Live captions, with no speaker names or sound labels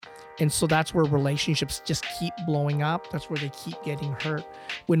And so that's where relationships just keep blowing up. That's where they keep getting hurt.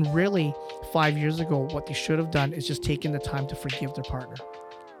 When really 5 years ago, what they should have done is just taken the time to forgive their partner.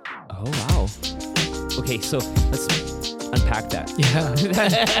 Oh, wow. Okay, so let's unpack that. Yeah.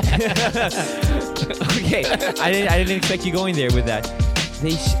 Okay, I didn't expect you going there with that.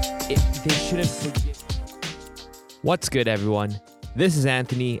 They should have forgiven. What's good, everyone? This is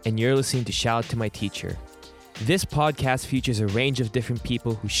Anthony, and you're listening to Shout Out to My Teacher. This podcast features a range of different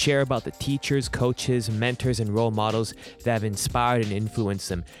people who share about the teachers, coaches, mentors, and role models that have inspired and influenced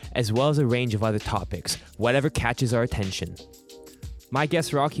them, as well as a range of other topics, whatever catches our attention. My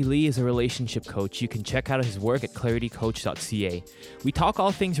guest, Rockie Lee, is a relationship coach. You can check out his work at claritycoach.ca. We talk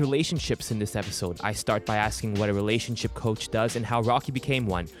all things relationships in this episode. I start by asking what a relationship coach does and how Rockie became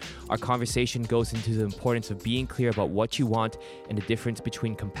one. Our conversation goes into the importance of being clear about what you want and the difference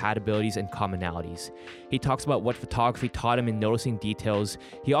between compatibilities and commonalities. He talks about what photography taught him in noticing details.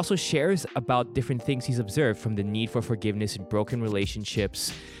 He also shares about different things he's observed, from the need for forgiveness in broken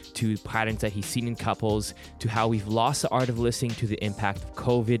relationships to patterns that he's seen in couples, to how we've lost the art of listening, to the impact of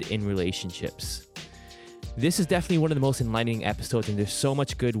COVID in relationships. This is definitely one of the most enlightening episodes, and there's so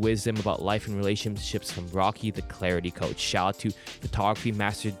much good wisdom about life and relationships from Rockie, the Clarity Coach. Shout out to photography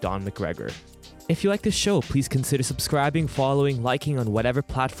master Don McGregor. If you like this show, please consider subscribing, following, liking on whatever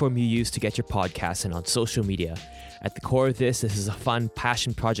platform you use to get your podcasts, and on social media. At the core of this is a fun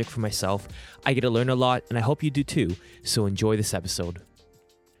passion project for myself. I get to learn a lot, and I hope you do too. So enjoy this episode.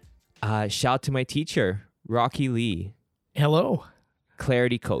 Shout out to my teacher, Rockie Lee. Hello.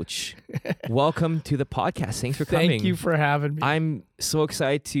 Clarity Coach. Welcome to the podcast. Thanks for coming. Thank you for having me. I'm so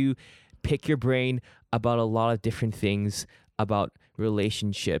excited to pick your brain about a lot of different things about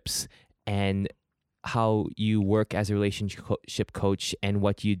relationships and how you work as a relationship coach and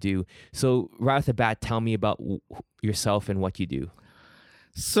what you do. So right off the bat, tell me about yourself and what you do.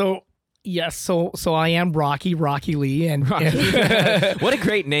 Yes, so I am Rockie Lee, and what a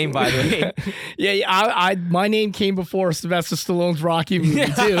great name, by the way. I my name came before Sylvester Stallone's Rocky movie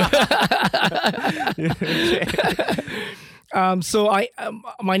too.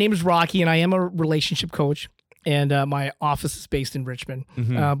 My name is Rockie, and I am a relationship coach, and my office is based in Richmond,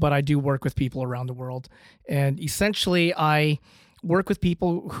 but I do work with people around the world, and essentially I work with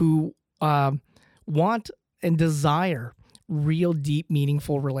people who want and desire real, deep,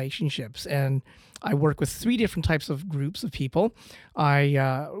 meaningful relationships. And I work with 3 different types of groups of people.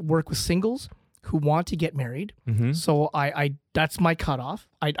 I work with singles who want to get married. So I that's my cutoff.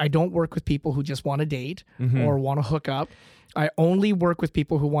 I don't work with people who just want to date or want to hook up. I only work with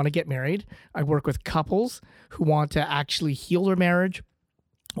people who want to get married. I work with couples who want to actually heal their marriage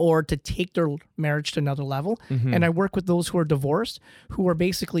or to take their marriage to another level. And I work with those who are divorced, who are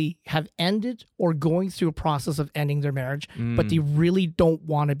basically have ended or going through a process of ending their marriage, but they really don't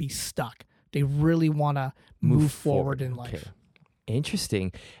want to be stuck. They really want to move forward in life. Okay.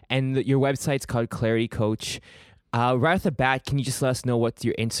 Interesting. And your website's called Clarity Coach. Right off the bat, can you just let us know what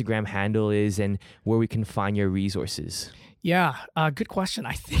your Instagram handle is and where we can find your resources? Yeah, good question.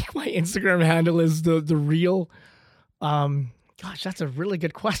 I think my Instagram handle is the real... Gosh, that's a really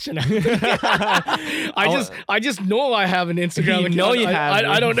good question. I just know I have an Instagram. You know you have.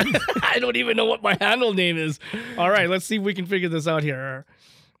 I don't. I don't even know what my handle name is. All right, let's see if we can figure this out here.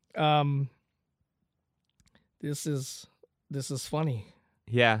 This is funny.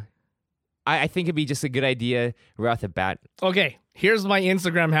 Yeah, I think it'd be just a good idea right off the bat. Okay, here's my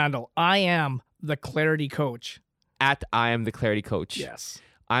Instagram handle. I am the Clarity Coach. At I am the Clarity Coach. Yes.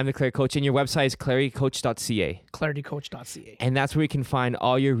 I'm the Clarity Coach, and your website is claritycoach.ca. Claritycoach.ca. And that's where you can find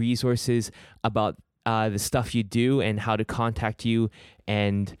all your resources about the stuff you do and how to contact you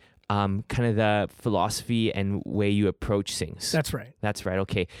and kind of the philosophy and way you approach things. That's right. That's right.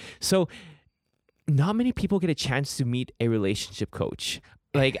 Okay. So not many people get a chance to meet a relationship coach.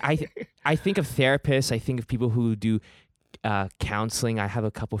 Like I think of therapists. I think of people who do counseling. I have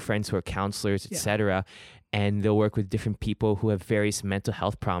a couple friends who are counselors, etc. And they'll work with different people who have various mental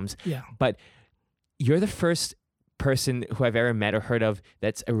health problems. Yeah. But you're the first person who I've ever met or heard of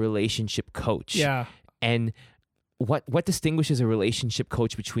that's a relationship coach. Yeah. And what distinguishes a relationship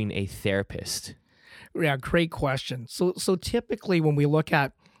coach between a therapist? Yeah, great question. So typically when we look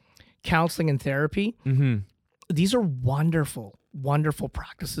at counseling and therapy, these are wonderful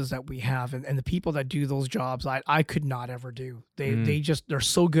practices that we have. And the people that do those jobs, I could not ever do. They're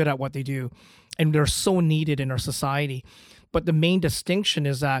so good at what they do. And they're so needed in our society. But the main distinction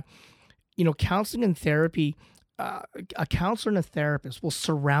is that, counseling and therapy, a counselor and a therapist will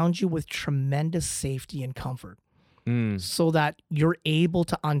surround you with tremendous safety and comfort so that you're able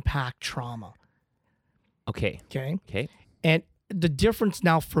to unpack trauma. Okay. Okay. And the difference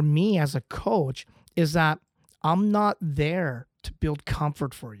now for me as a coach is that I'm not there to build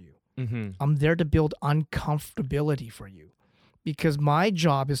comfort for you. I'm there to build uncomfortability for you, because my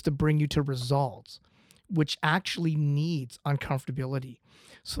job is to bring you to results, which actually needs uncomfortability.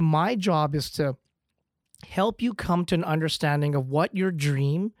 So my job is to help you come to an understanding of what your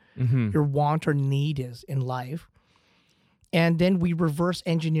dream, your want or need is in life. And then we reverse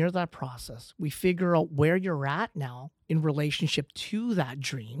engineer that process. We figure out where you're at now in relationship to that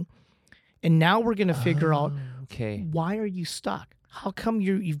dream. And now we're going to figure out, why are you stuck? How come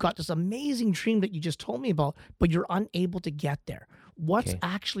you've got this amazing dream that you just told me about, but you're unable to get there? What's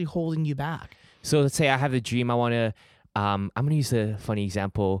actually holding you back? So let's say I have a dream. I want to, I'm going to use a funny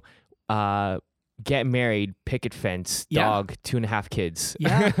example. Get married, picket fence, dog, 2.5 kids.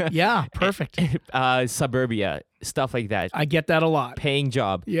 Yeah, perfect. Suburbia, stuff like that. I get that a lot. Paying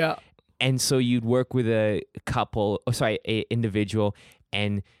job. Yeah. And so you'd work with a couple, an individual,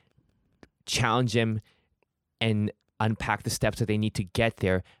 and challenge them and unpack the steps that they need to get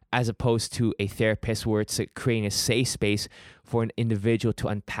there, as opposed to a therapist where it's creating a safe space for an individual to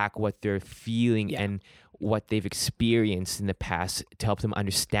unpack what they're feeling and what they've experienced in the past to help them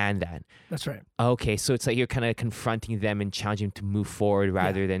understand that. That's right. Okay, so it's like you're kind of confronting them and challenging them to move forward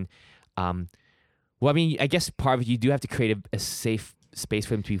rather than, well, I mean, I guess part of it, you do have to create a safe space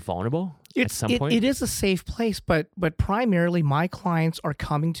for them to be vulnerable at some point. It is a safe place, but primarily my clients are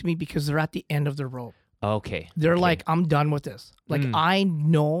coming to me because they're at the end of their rope. Okay. They're like, I'm done with this. Like, I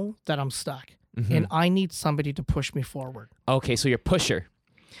know that I'm stuck and I need somebody to push me forward. Okay, so you're a pusher.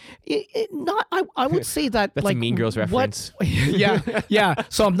 I would say that that's like a Mean Girls reference. Yeah.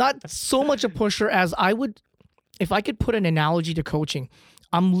 So I'm not so much a pusher as I would, if I could put an analogy to coaching,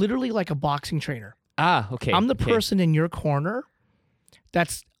 I'm literally like a boxing trainer. Okay. I'm the person in your corner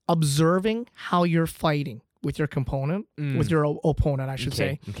that's observing how you're fighting with your component, with your opponent, I should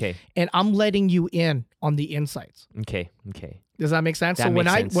say. Okay. And I'm letting you in on the insights. Okay. Does that make sense? That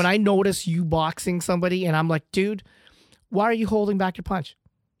makes sense. When I notice you boxing somebody and I'm like, dude, why are you holding back your punch?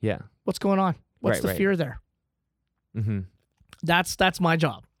 Yeah. What's going on? What's the fear there? That's my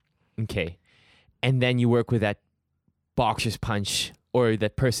job. Okay. And then you work with that boxer's punch or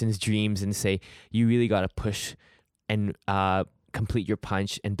that person's dreams and say, you really got to push and complete your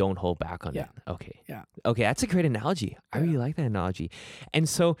punch and don't hold back on it. Okay. Yeah. Okay, that's a great analogy. I really like that analogy. And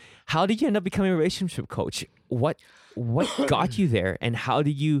so how did you end up becoming a relationship coach? What got you there, and how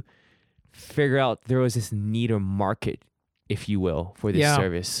did you figure out there was this need or market, if you will, for this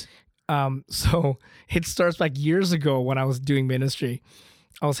service? So it starts back years ago when I was doing ministry.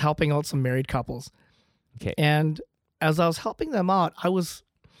 I was helping out some married couples. Okay. And as I was helping them out, I was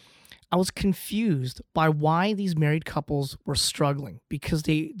confused by why these married couples were struggling, because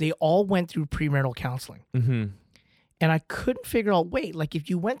they all went through premarital counseling. And I couldn't figure out, wait, like if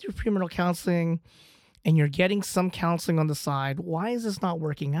you went through premarital counseling and you're getting some counseling on the side, why is this not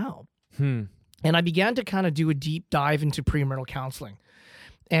working out? And I began to kind of do a deep dive into premarital counseling.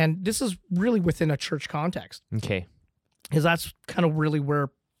 And this is really within a church context. Okay. Because that's kind of really where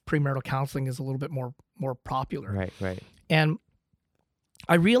premarital counseling is a little bit more popular. Right. And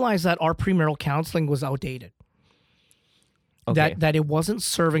I realized that our premarital counseling was outdated. Okay. That it wasn't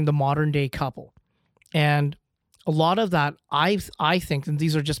serving the modern day couple. And a lot of that, I think, and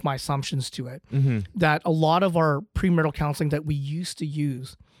these are just my assumptions to it, that a lot of our premarital counseling that we used to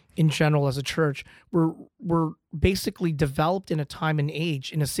use in general as a church were basically developed in a time and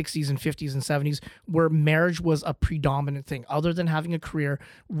age in the 60s and 50s and 70s where marriage was a predominant thing. Other than having a career,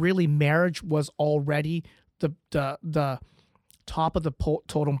 really marriage was already the top of the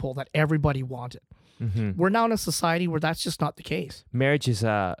totem pole that everybody wanted. We're now in a society where that's just not the case. Marriage is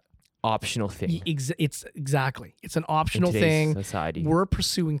a optional thing. It's an optional thing. Society. We're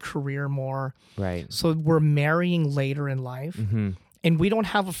pursuing career more. Right. So we're marrying later in life. And we don't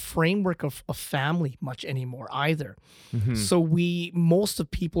have a framework of a family much anymore either. So most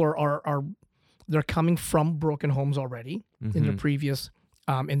of people are they're coming from broken homes already in their previous,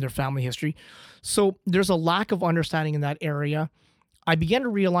 in their family history. So there's a lack of understanding in that area. I began to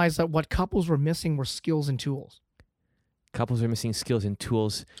realize that what couples were missing were skills and tools. Couples are missing skills and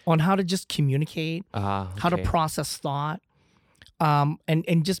tools on how to just communicate, how to process thought,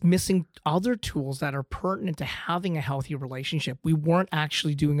 and just missing other tools that are pertinent to having a healthy relationship. We weren't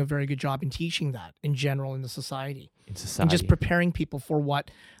actually doing a very good job in teaching that in general in the society. And just preparing people for what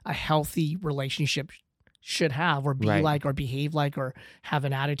a healthy relationship should have or be like or behave like or have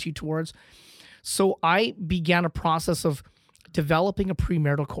an attitude towards. So I began a process of developing a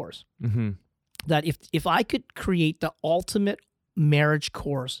premarital course. That if I could create the ultimate marriage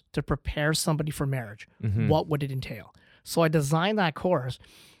course to prepare somebody for marriage, what would it entail? So I designed that course.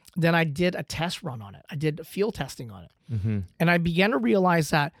 Then I did a test run on it. I did field testing on it. And I began to realize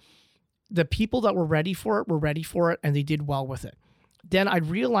that the people that were ready for it and they did well with it. Then I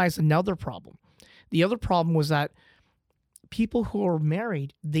realized another problem. The other problem was that people who are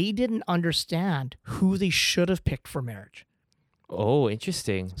married, they didn't understand who they should have picked for marriage. Oh,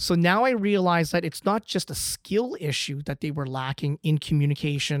 interesting. So now I realize that it's not just a skill issue that they were lacking in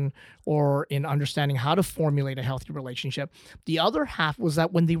communication or in understanding how to formulate a healthy relationship. The other half was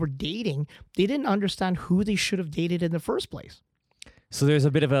that when they were dating, they didn't understand who they should have dated in the first place. So there's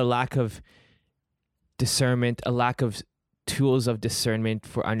a bit of a lack of discernment, a lack of tools of discernment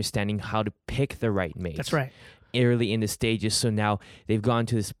for understanding how to pick the right mate. That's right. Early in the stages. So now they've gone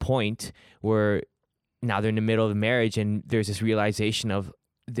to this point where now they're in the middle of the marriage and there's this realization of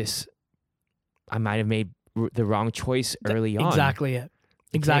this, I might have made the wrong choice early on. Exactly it.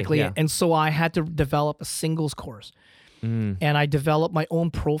 Exactly yeah. it. And so I had to develop a singles course. And I developed my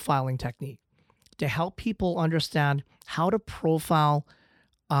own profiling technique to help people understand how to profile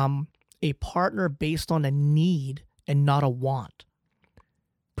a partner based on a need and not a want.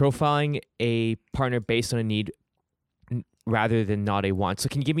 Profiling a partner based on a need rather than not a want. So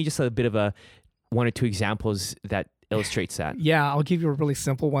can you give me just a bit of a one or two examples that illustrates that? Yeah, I'll give you a really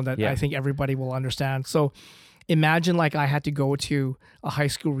simple one that I think everybody will understand. So imagine like I had to go to a high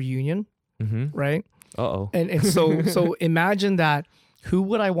school reunion, right? Uh-oh. And so imagine that, who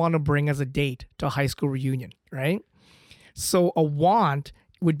would I want to bring as a date to a high school reunion, right? So a want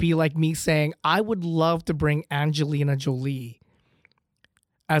would be like me saying, I would love to bring Angelina Jolie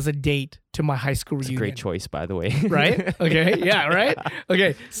as a date to my high school reunion. It's a great choice, by the way. Right? Okay. Yeah. Right.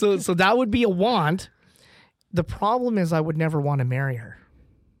 Okay. So that would be a want. The problem is I would never want to marry her.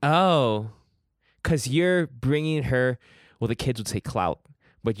 Oh, because you're bringing her, well, the kids would say clout,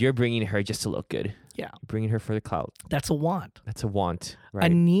 but you're bringing her just to look good. Yeah. Bringing her for the clout. That's a want. That's a want.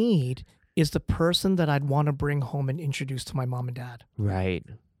 Right. A need is the person that I'd want to bring home and introduce to my mom and dad. Right.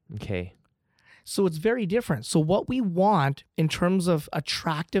 Okay. So it's very different. So what we want in terms of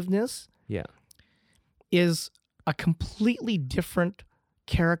attractiveness is a completely different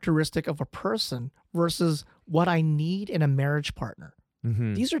characteristic of a person versus what I need in a marriage partner.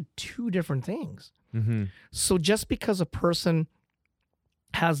 These are two different things. So just because a person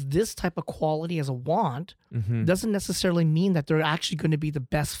has this type of quality as a want doesn't necessarily mean that they're actually going to be the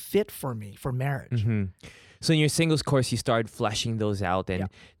best fit for me for marriage. So in your singles course, you started fleshing those out and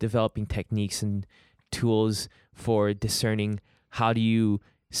developing techniques and tools for discerning how do you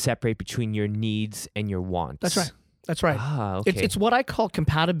separate between your needs and your wants. That's right. That's right. Ah, okay. It's what I call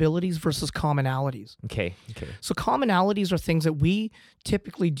compatibilities versus commonalities. Okay. So commonalities are things that we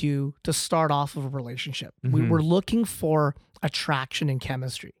typically do to start off of a relationship. We're looking for attraction and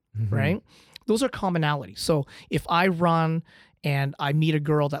chemistry, right? Those are commonalities. So if I run and I meet a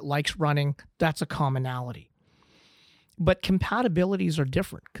girl that likes running, that's a commonality. But compatibilities are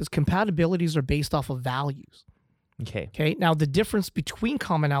different because compatibilities are based off of values. Okay. Now, the difference between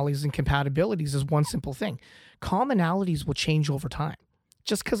commonalities and compatibilities is one simple thing. Commonalities will change over time.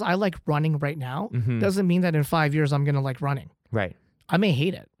 Just because I like running right now doesn't mean that in 5 years I'm going to like running. Right. I may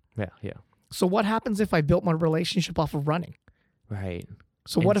hate it. Yeah. So what happens if I built my relationship off of running? Right.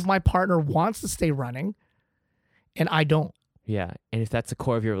 So what if my partner wants to stay running and I don't? Yeah. And if that's the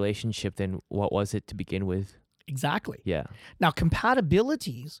core of your relationship, then what was it to begin with? Exactly. Yeah. Now,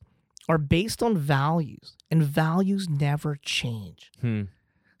 compatibilities are based on values, and values never change.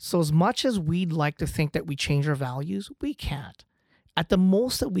 So as much as we'd like to think that we change our values, we can't. At the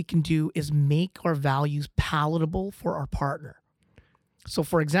most that we can do is make our values palatable for our partner. So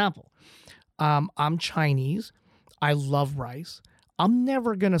for example, I'm Chinese. I love rice. I'm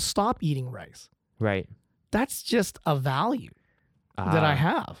never going to stop eating rice. Right. That's just a value that I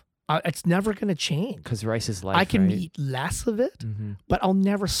have. It's never going to change. Because rice is life, I can right? eat less of it, but I'll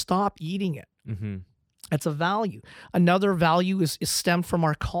never stop eating it. That's a value. Another value is stemmed from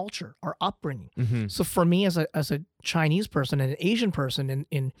our culture, our upbringing. So for me as a Chinese person and an Asian person,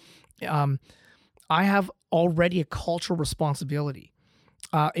 I have already a cultural responsibility.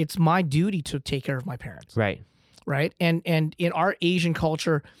 It's my duty to take care of my parents. Right. And in our Asian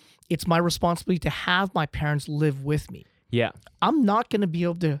culture, it's my responsibility to have my parents live with me. Yeah. I'm not going to be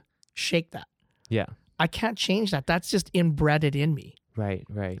able to shake that. Yeah. I can't change that. That's just inbred in me. Right.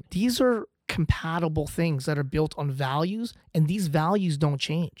 These are compatible things that are built on values, and these values don't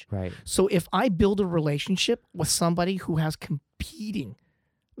change. Right. So if I build a relationship with somebody who has competing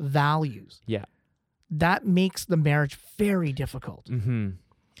values, that makes the marriage very difficult. Mm-hmm.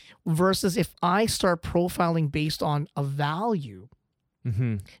 Versus if I start profiling based on a value,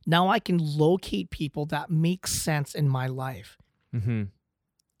 Mm-hmm. Now I can locate people that make sense in my life. Mm-hmm.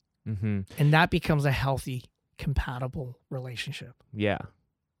 Mm-hmm. And that becomes a healthy, compatible relationship. Yeah.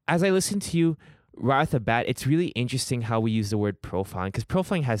 As I listen to you right off the bat, it's really interesting how we use the word profiling, because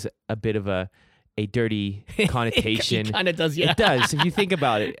profiling has a bit of a dirty connotation. It kind of does, yeah. It does, if you think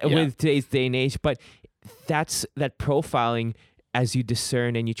about it, with today's day and age. But that profiling, as you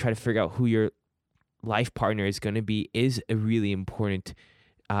discern and you try to figure out who your life partner is going to be, is a really important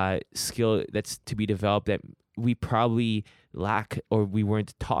skill that's to be developed that we probably lack or we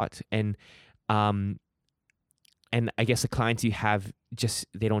weren't taught. And I guess the clients you have, just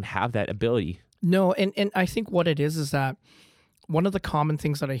they don't have that ability. No, and I think what it is that one of the common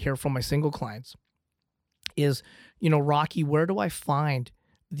things that I hear from my single clients is, Rocky, where do I find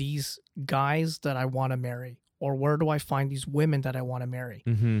these guys that I want to marry? Or where do I find these women that I want to marry?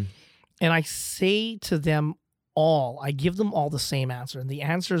 Mm-hmm. And I say to them all, I give them all the same answer. And the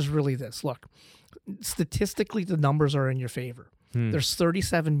answer is really this. Look, statistically, the numbers are in your favor. There's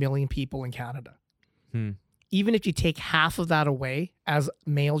 37 million people in Canada. Even if you take half of that away as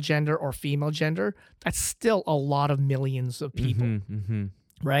male gender or female gender, that's still a lot of millions of people, mm-hmm.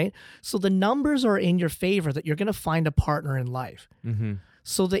 right? So the numbers are in your favor that you're going to find a partner in life. Mm-hmm.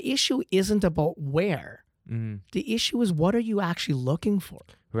 So the issue isn't about where. Mm-hmm. The issue is, what are you actually looking for?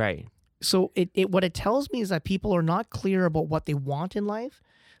 Right. So what it tells me is that people are not clear about what they want in life.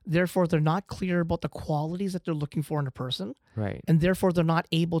 Therefore, they're not clear about the qualities that they're looking for in a person. Right. And therefore, they're not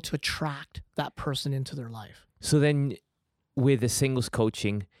able to attract that person into their life. So then with the singles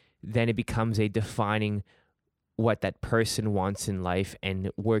coaching, then it becomes a defining what that person wants in life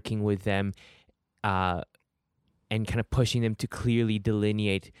and working with them and kind of pushing them to clearly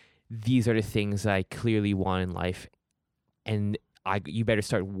delineate, these are the things I clearly want in life. And you better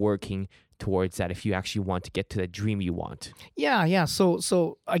start working towards that if you actually want to get to the dream you want. Yeah.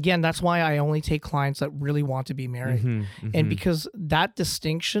 So again, that's why I only take clients that really want to be married. Mm-hmm, mm-hmm. And because that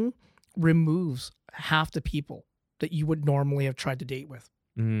distinction removes half the people that you would normally have tried to date with.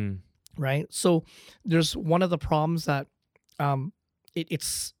 Mm. Right? So there's one of the problems that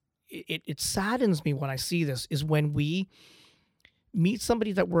it saddens me when I see this is when we meet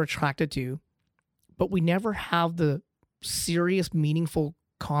somebody that we're attracted to, but we never have the serious, meaningful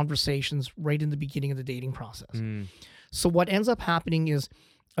conversations right in the beginning of the dating process. So what ends up happening is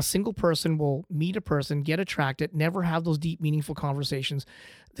a single person will meet a person, get attracted, never have those deep, meaningful conversations.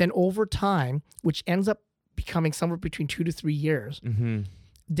 Then over time, which ends up becoming somewhere between 2 to 3 years, Mm-hmm.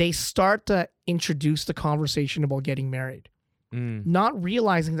 they start to introduce the conversation about getting married, not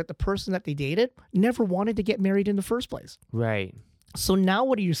realizing that the person that they dated never wanted to get married in the first place. Right. So now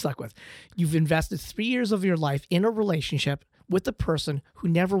what are you stuck with? You've invested 3 years of your life in a relationship with a person who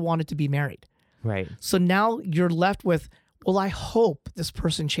never wanted to be married. Right. So now you're left with, well, I hope this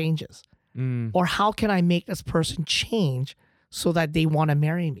person changes. Or how can I make this person change so that they want to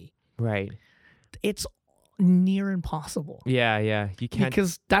marry me? Right. It's near impossible. Yeah. You can't.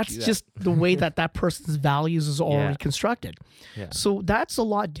 Because that's just the way that person's values is already constructed. Yeah. So that's a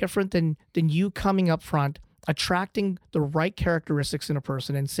lot different than you coming up front, attracting the right characteristics in a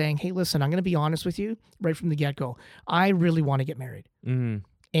person and saying, hey, listen, I'm going to be honest with you right from the get-go. I really want to get married. And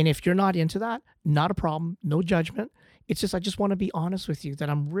if you're not into that, not a problem, no judgment. It's just, I just want to be honest with you that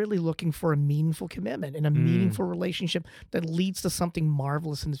I'm really looking for a meaningful commitment and a meaningful relationship that leads to something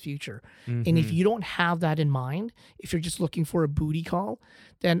marvelous in the future. And if you don't have that in mind, if you're just looking for a booty call,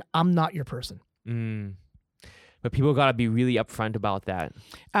 then I'm not your person. But people got to be really upfront about that.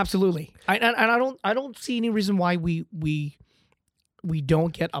 Absolutely. I don't see any reason why we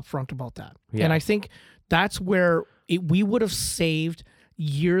don't get upfront about that. Yeah. And I think that's where we would have saved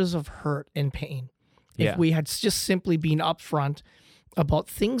years of hurt and pain if we had just simply been upfront about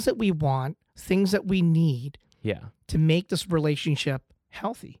things that we want, things that we need to make this relationship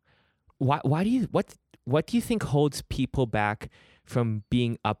healthy. What do you think holds people back from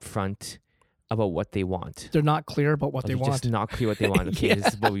being upfront about what they want? They're not clear about what they want. Just not clear what they want. Okay,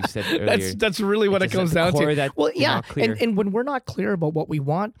 This is what we said earlier. That's really what it comes down to. Well, yeah, and when we're not clear about what we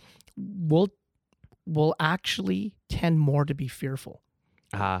want, we'll actually tend more to be fearful.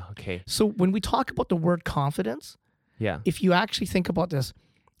 Okay. So when we talk about the word confidence, if you actually think about this,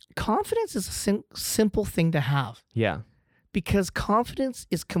 confidence is a simple thing to have. Yeah. Because confidence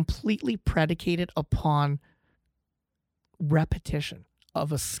is completely predicated upon repetition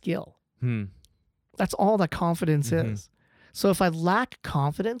of a skill. That's all that confidence is. So if I lack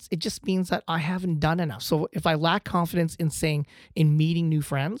confidence, it just means that I haven't done enough. So if I lack confidence in meeting new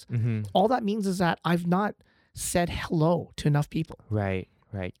friends, all that means is that I've not said hello to enough people. Right.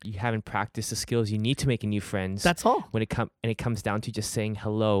 Right. You haven't practiced the skills you need to make new friends. That's all. When it comes down to just saying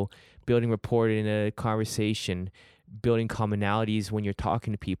hello, building rapport in a conversation, building commonalities when you're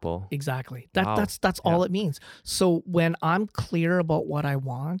talking to people. Exactly. Wow. That's all it means. So when I'm clear about what I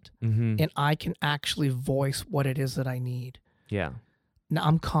want and I can actually voice what it is that I need, now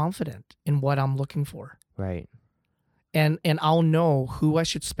I'm confident in what I'm looking for. Right. And I'll know who I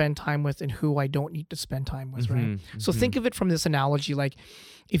should spend time with and who I don't need to spend time with, right? So think of it from this analogy, like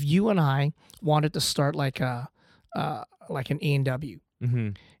if you and I wanted to start like an A&W,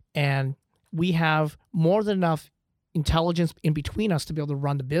 and we have more than enough intelligence in between us to be able to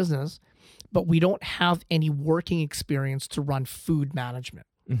run the business, but we don't have any working experience to run food management.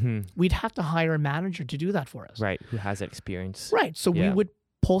 We'd have to hire a manager to do that for us. Right. Who has that experience. Right. So we would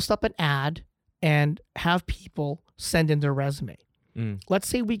post up an ad and have people send in their resume. Let's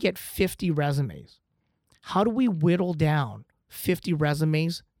say we get 50 resumes. How do we whittle down 50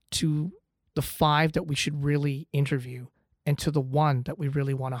 resumes to the 5 that we should really interview and to the 1 that we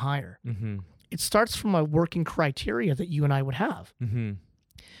really want to hire? It starts from a working criteria that you and I would have.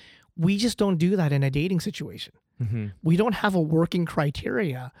 We just don't do that in a dating situation. We don't have a working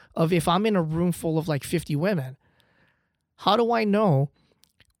criteria of, if I'm in a room full of like 50 women, how do I know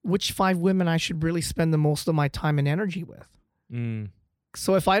which 5 women I should really spend the most of my time and energy with?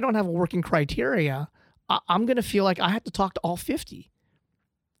 So if I don't have a working criteria, I'm going to feel like I have to talk to all 50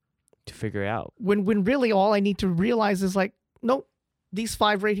 to figure it out. When really all I need to realize is like, nope, these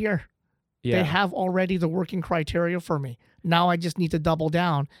 5 right here, they have already the working criteria for me. Now I just need to double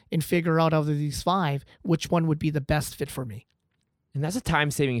down and figure out of these 5, which one would be the best fit for me. And that's a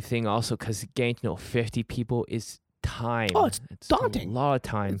time-saving thing also, because getting to know 50 people is time. Oh, it's daunting. A lot of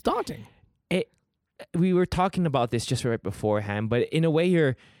time. It's daunting. We were talking about this just right beforehand, but in a way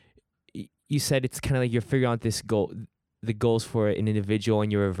you said it's kind of like you're figuring out the goals for an individual,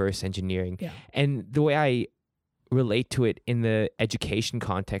 and you're reverse engineering. And the way I relate to it in the education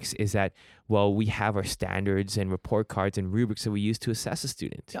context is that, well, we have our standards and report cards and rubrics that we use to assess a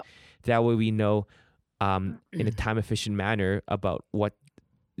student. That way we know in a time-efficient manner about what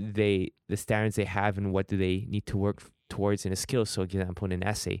the standards they have and what do they need to work towards in a skill. So, for example, in an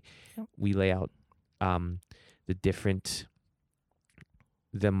essay, we lay out the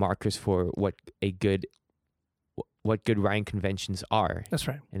markers for what good writing conventions are. That's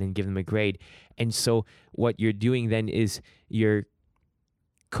right. And then give them a grade. And so what you're doing then is you're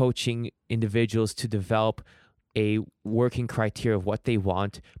coaching individuals to develop a working criteria of what they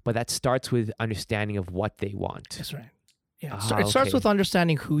want, but that starts with understanding of what they want. That's right. Yeah. So it starts with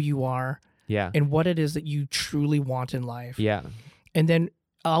understanding who you are and what it is that you truly want in life. And then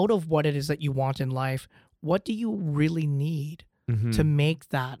out of what it is that you want in life, what do you really need to make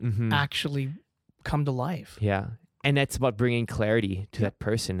that actually come to life? And that's about bringing clarity to that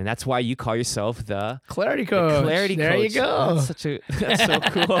person. And that's why you call yourself the Clarity Coach. Clarity there Coach. You go. That's so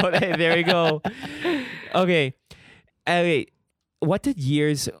cool. Hey, there you go. Okay. What did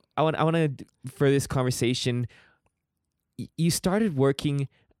years, I want to, for this conversation, you started working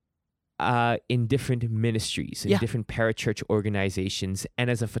in different ministries, in different parachurch organizations,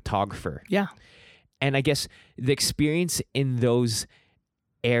 and as a photographer. And I guess the experience in those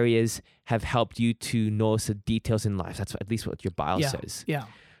areas have helped you to notice the details in life. That's at least what your bio says.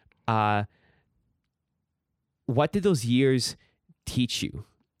 What did those years teach you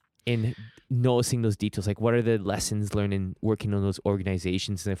in noticing those details? Like, what are the lessons learned in working on those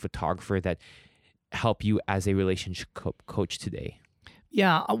organizations and a photographer that help you as a relationship coach today?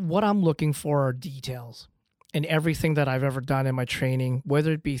 What I'm looking for are details. And everything that I've ever done in my training,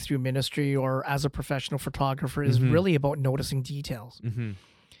 whether it be through ministry or as a professional photographer, is really about noticing details.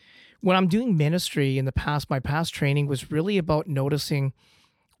 When I'm doing ministry in the past, my past training was really about noticing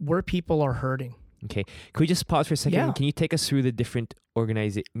where people are hurting. Okay. Can we just pause for a second? Can you take us through the different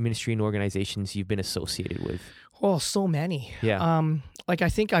ministry and organizations you've been associated with? Oh, so many. Like I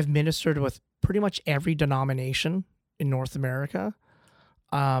think I've ministered with pretty much every denomination in North America.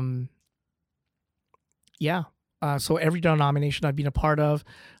 So every denomination I've been a part of,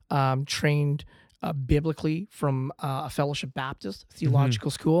 trained biblically from a Fellowship Baptist theological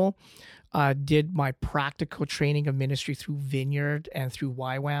school, did my practical training of ministry through Vineyard and through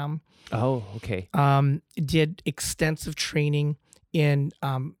YWAM. Oh, okay. Did extensive training in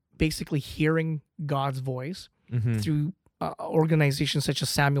basically hearing God's voice through organizations such as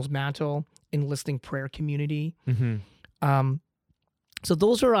Samuel's Mantle, Enlisting Prayer Community. So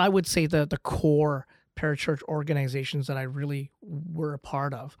those are, I would say, the core parachurch organizations that I really were a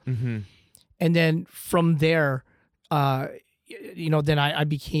part of. And then from there, then I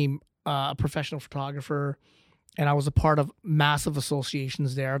became a professional photographer, And I was a part of massive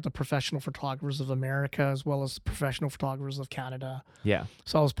associations there, the Professional Photographers of America, as well as the Professional Photographers of Canada. Yeah.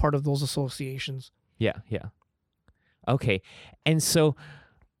 So I was part of those associations. Yeah. Okay. And so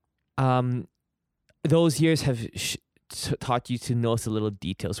those years have taught you to notice the little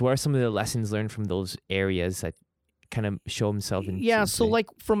details. What are some of the lessons learned from those areas that kind of show himself in? Yeah. So like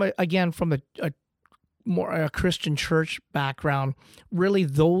from a more Christian church background, really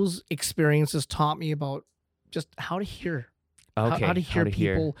those experiences taught me about just how to hear, how to hear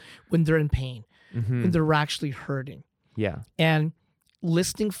people when they're in pain, when they're actually hurting. Yeah. And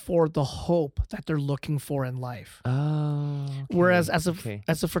listening for the hope that they're looking for in life. Oh. Okay. Whereas as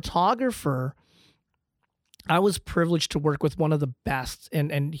a photographer, I was privileged to work with one of the best,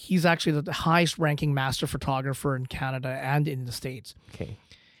 and he's actually the highest ranking master photographer in Canada and in the States. Okay.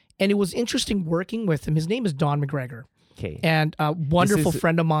 And it was interesting working with him. His name is Don McGregor. Okay. And a wonderful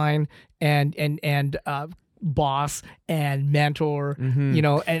friend of mine and boss and mentor, you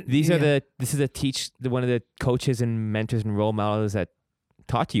know, and this is one of the coaches and mentors and role models that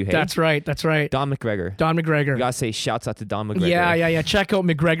taught you. Hey, that's right. Don McGregor. You gotta say shouts out to Don McGregor. Yeah. Check out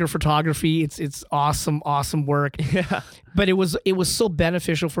McGregor Photography. It's awesome work. Yeah. But it was so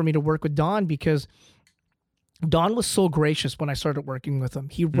beneficial for me to work with Don because Don was so gracious when I started working with him.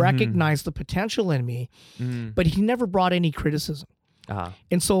 He recognized the potential in me, but he never brought any criticism.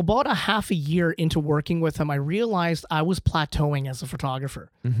 And so about a half a year into working with him, I realized I was plateauing as a photographer.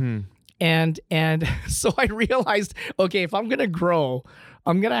 And so I realized, okay, if I'm going to grow,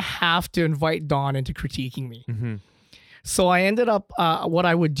 I'm going to have to invite Don into critiquing me. So I ended up, what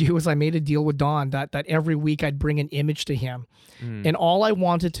I would do is I made a deal with Don that every week I'd bring an image to him. And all I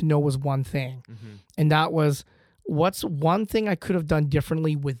wanted to know was one thing. And that was, what's one thing I could have done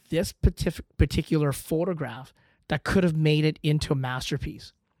differently with this particular photograph that could have made it into a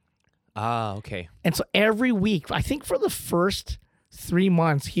masterpiece? Okay. And so every week, I think for the first 3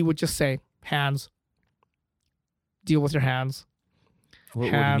 months, he would just say, hands, deal with your hands.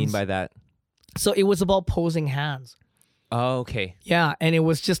 What do you mean by that? So it was about posing hands. Oh, okay. Yeah, and it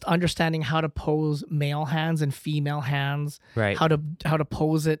was just understanding how to pose male hands and female hands. Right. How to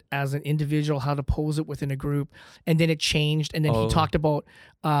pose it as an individual, how to pose it within a group, and then it changed. And then he talked about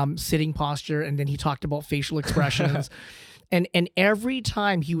sitting posture, and then he talked about facial expressions. and every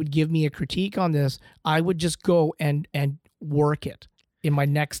time he would give me a critique on this, I would just go and work it in my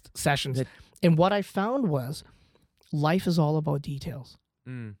next sessions. And what I found was, life is all about details.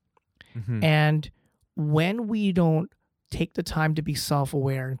 And when we don't take the time to be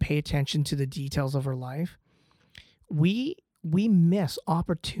self-aware and pay attention to the details of our life, we miss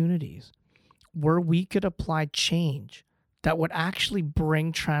opportunities where we could apply change that would actually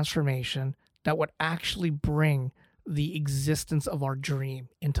bring transformation, that would actually bring the existence of our dream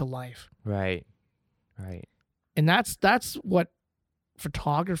into life. Right. And that's what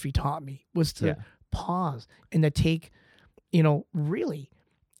photography taught me, was to pause and to take, really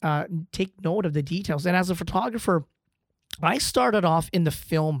take note of the details. And as a photographer, I started off in the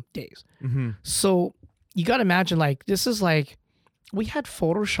film days. So you got to imagine, this is we had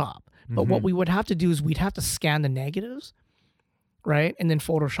Photoshop, but what we would have to do is we'd have to scan the negatives, right? And then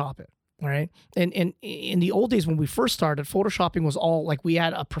Photoshop it, right? And in the old days when we first started, Photoshopping was all we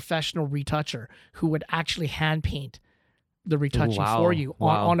had a professional retoucher who would actually hand paint the retouching for you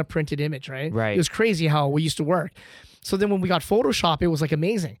on a printed image, right? It was crazy how we used to work. So then when we got Photoshop, it was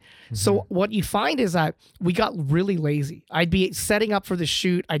amazing. So what you find is that we got really lazy. I'd be setting up for the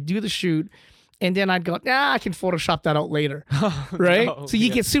shoot. I'd do the shoot. And then I'd go, I can Photoshop that out later. Right? No, so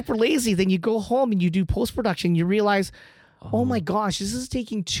you get super lazy. Then you go home and you do post-production. You realize, oh my gosh, this is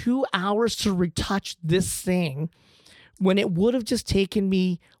taking 2 hours to retouch this thing when it would have just taken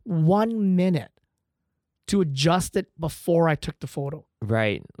me 1 minute to adjust it before I took the photo.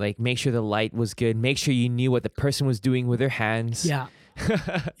 Right. Make sure the light was good. Make sure you knew what the person was doing with their hands. Yeah.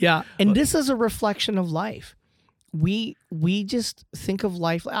 Yeah. And this is a reflection of life. We just think of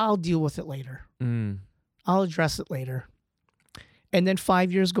life, I'll deal with it later. I'll address it later. And then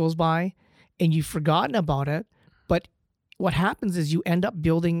 5 years goes by and you've forgotten about it. But what happens is you end up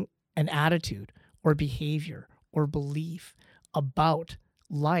building an attitude or behavior or belief about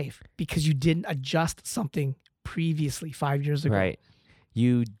life because you didn't adjust something previously 5 years ago. Right.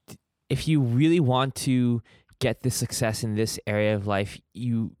 If you really want to get the success in this area of life,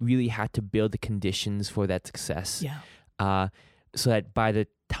 you really had to build the conditions for that success. Yeah. So that by the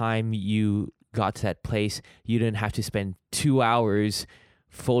time you got to that place, you didn't have to spend 2 hours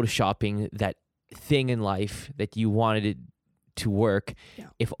photoshopping that thing in life that you wanted it to work. Yeah.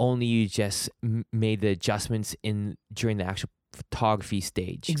 If only you just made the adjustments during the actual photography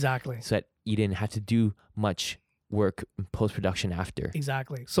stage. Exactly. So that you didn't have to do much work in post-production after.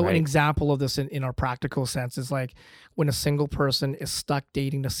 Exactly. So Right. an example of this in our practical sense is like when a single person is stuck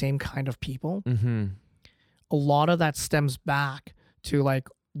dating the same kind of people, Mm-hmm. a lot of that stems back to like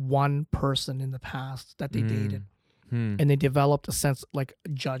one person in the past that they dated. And they developed a sense like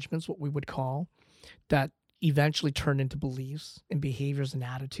judgments, what we would call, that eventually turn into beliefs and behaviors and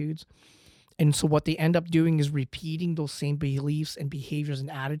attitudes. And so what they end up doing is repeating those same beliefs and behaviors and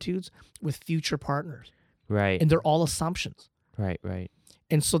attitudes with future partners. Right. And they're all assumptions. Right.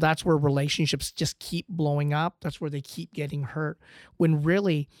 And so that's where relationships just keep blowing up. That's where they keep getting hurt. When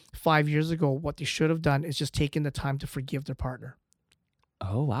really 5 years ago, what they should have done is just taken the time to forgive their partner.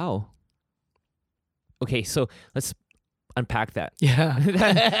 Oh, wow. Okay, so let's unpack that. Yeah.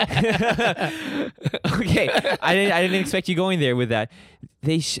 Okay, I didn't expect you going there with that.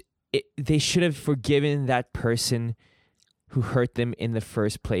 They should have forgiven that person who hurt them in the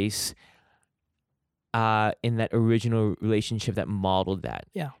first place, in that original relationship that modeled that.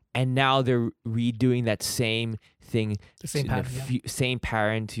 Yeah. And now they're redoing that same thing, The same pattern. same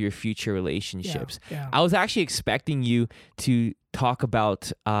pattern to your future relationships. Yeah. I was actually expecting you to talk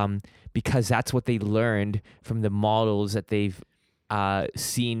about, because that's what they learned from the models that they've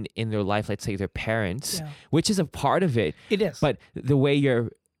seen in their life, let's say their parents, which is a part of it. It is. But the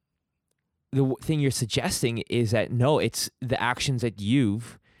thing you're suggesting is that no, it's the actions that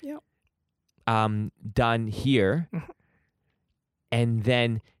you've done here, and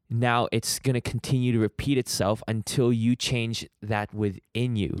then now it's going to continue to repeat itself until you change that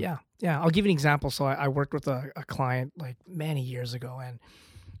within you. Yeah. I'll give you an example. So I worked with a client like many years ago, and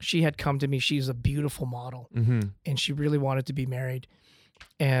she had come to me. She's a beautiful model, and she really wanted to be married.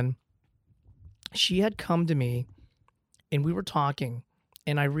 And she had come to me, and we were talking,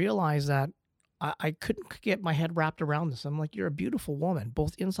 and I realized that I couldn't get my head wrapped around this. I'm like, you're a beautiful woman,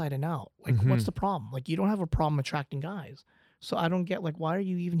 both inside and out. Like, what's the problem? Like, you don't have a problem attracting guys. So I don't get, like, why are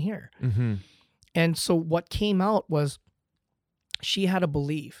you even here? And so what came out was she had a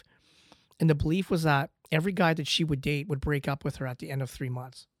belief. And the belief was that every guy that she would date would break up with her at the end of 3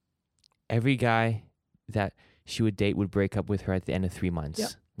 months. Every guy that she would date would break up with her at the end of 3 months. Yep.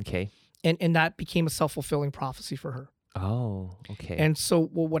 Okay. And that became a self-fulfilling prophecy for her. Oh, okay. And so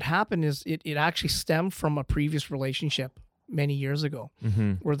what happened is it actually stemmed from a previous relationship many years ago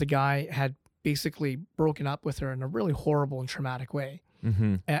where the guy had basically broken up with her in a really horrible and traumatic way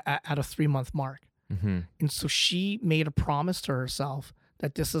at a 3 month mark. And so she made a promise to herself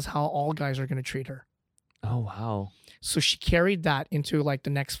that this is how all guys are going to treat her. Oh, wow. So she carried that into like the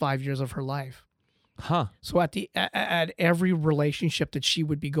next 5 years of her life. Huh. So at every relationship that she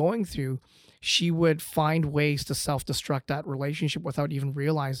would be going through, she would find ways to self-destruct that relationship without even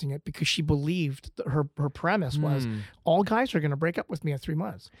realizing it, because she believed that her premise was all guys are going to break up with me at 3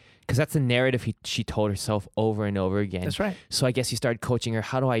 months. Because that's the narrative she told herself over and over again. That's right. So I guess you started coaching her.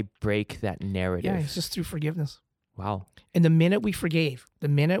 How do I break that narrative? Yeah, it's just through forgiveness. Wow. And the minute we forgave, the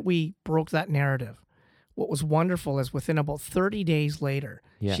minute we broke that narrative, what was wonderful is within about 30 days later,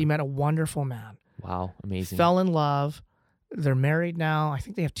 she met a wonderful man. Wow. Amazing. Fell in love. They're married now. I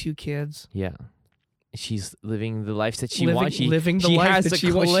think they have 2 kids. Yeah. She's living the life that she wants. Living the life has that the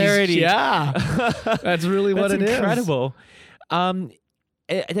she wants. clarity. Yeah. That's really what it is. That's incredible.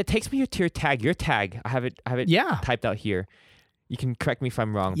 That takes me to your tag. Your tag. I have it typed out here. You can correct me if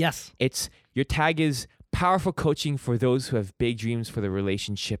I'm wrong. Yes. Your tag is powerful coaching for those who have big dreams for the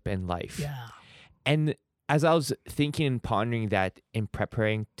relationship and life. Yeah. And as I was thinking and pondering that in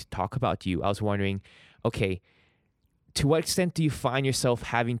preparing to talk about you, I was wondering, okay, to what extent do you find yourself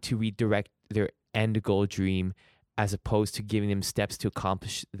having to redirect their end goal dream as opposed to giving them steps to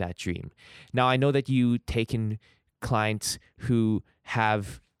accomplish that dream? Now, I know that you take in clients who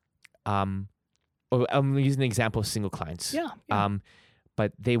have, I'm using the example of single clients. Yeah.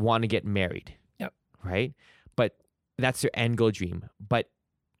 But they want to get married. Yep. Right? But that's their end goal dream. But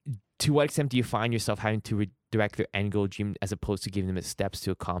to what extent do you find yourself having to redirect their end goal dream as opposed to giving them steps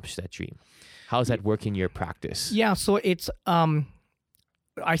to accomplish that dream? How does that work in your practice? Yeah. So it's,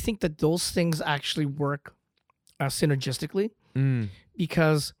 I think that those things actually work synergistically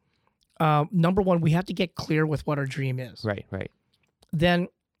because number one, we have to get clear with what our dream is. Right. Then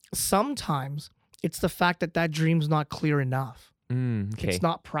sometimes it's the fact that dream's not clear enough. Okay. It's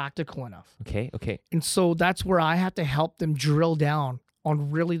not practical enough. Okay. And so that's where I have to help them drill down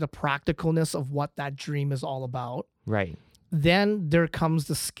on really the practicalness of what that dream is all about. Right. Then there comes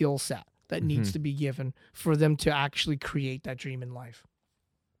the skill set that needs to be given for them to actually create that dream in life.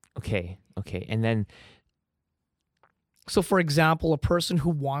 Okay. And then, so for example, a person who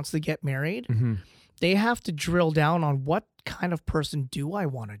wants to get married, they have to drill down on what kind of person do I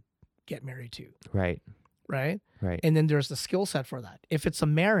want to get married to, Right. right? Right. And then there's the skill set for that. If it's a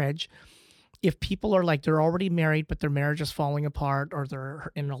marriage, if people are like, they're already married, but their marriage is falling apart or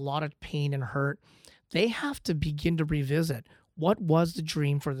they're in a lot of pain and hurt, they have to begin to revisit what was the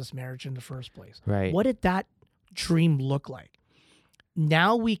dream for this marriage in the first place. Right. What did that dream look like?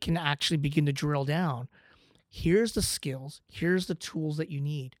 Now we can actually begin to drill down. Here's the skills. Here's the tools that you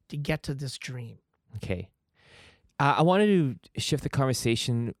need to get to this dream. Okay. I wanted to shift the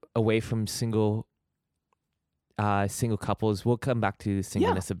conversation away from single couples. We'll come back to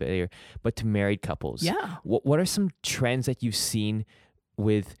singleness a bit later, but to married couples. Yeah. What are some trends that you've seen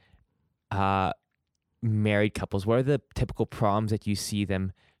with married couples? What are the typical problems that you see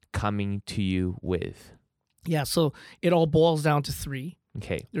them coming to you with? Yeah. So it all boils down to three.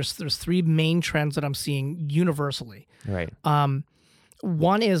 Okay. There's three main trends that I'm seeing universally. Right.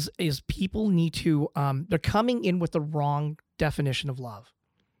 One is people need to, they're coming in with the wrong definition of love.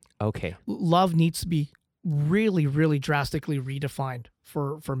 Okay. Love needs to be really, really drastically redefined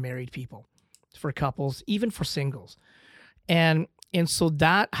for married people, for couples, even for singles. And so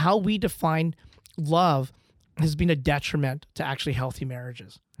that how we define love has been a detriment to actually healthy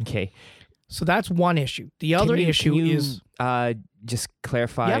marriages. Okay. So that's one issue. The other issue is just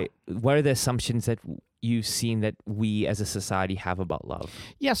clarify what are the assumptions that you've seen that we as a society have about love?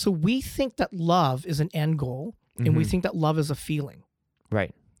 Yeah, so we think that love is an end goal, and we think that love is a feeling.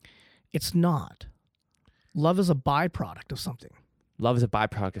 Right. It's not. Love is a byproduct of something. Love is a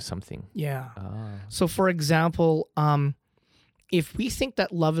byproduct of something. Yeah. Oh. So for example, if we think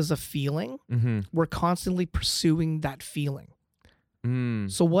that love is a feeling, we're constantly pursuing that feeling.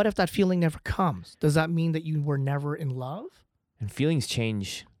 So what if that feeling never comes? Does that mean that you were never in love? And feelings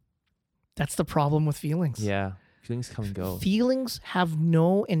change. That's the problem with feelings. Yeah. Feelings come and go. Feelings have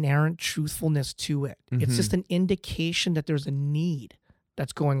no inherent truthfulness to it. It's just an indication that there's a need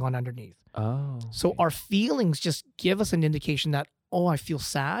that's going on underneath. Oh. So our feelings just give us an indication that, oh, I feel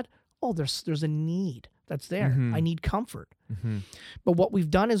sad. Oh, there's a need that's there. I need comfort. But what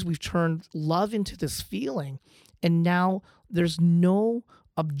we've done is we've turned love into this feeling, and now there's no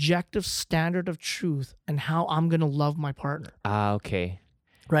objective standard of truth and how I'm going to love my partner. Okay.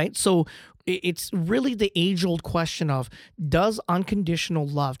 Right? So it's really the age-old question of, does unconditional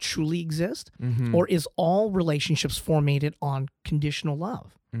love truly exist? Or is all relationships formatted on conditional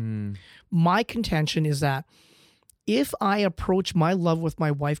love? My contention is that if I approach my love with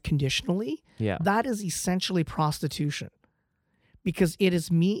my wife conditionally, that is essentially prostitution. Because it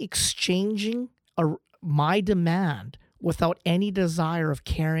is me exchanging my demand without any desire of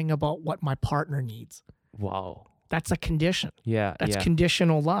caring about what my partner needs. Wow. That's a condition. Yeah. That's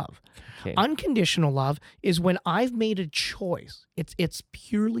conditional love. Okay. Unconditional love is when I've made a choice. It's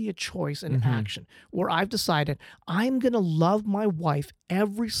purely a choice and action where I've decided I'm going to love my wife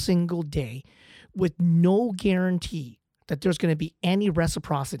every single day with no guarantee that there's going to be any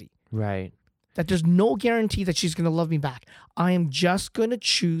reciprocity. Right. That there's no guarantee that she's going to love me back. I am just going to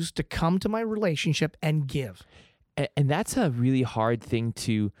choose to come to my relationship and give. And that's a really hard thing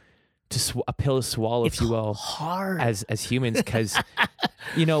a pill to swallow, if you will, hard as humans, because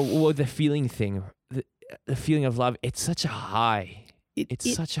the feeling thing, the feeling of love, it's such a high.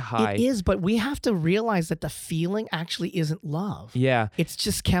 It's such a high. It is, but we have to realize that the feeling actually isn't love. Yeah, it's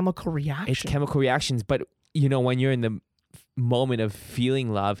just chemical reaction. It's chemical reactions, but when you're in the moment of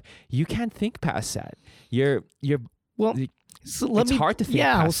feeling love, you can't think past that. It's hard to think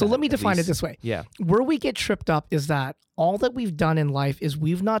past so that, let me define it this way. Yeah. Where we get tripped up is that all that we've done in life is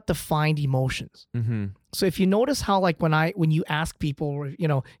we've not defined emotions. So if you notice how, like, when you ask people, or,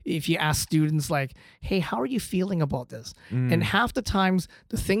 if you ask students, like, hey, how are you feeling about this? And half the times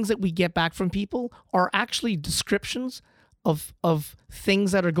the things that we get back from people are actually descriptions of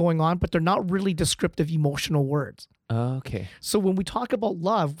things that are going on, but they're not really descriptive emotional words. Okay. So when we talk about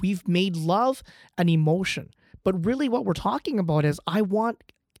love, we've made love an emotion. But really what we're talking about is, I want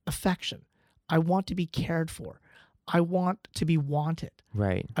affection. I want to be cared for. I want to be wanted.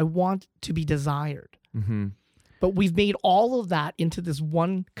 Right. I want to be desired. But we've made all of that into this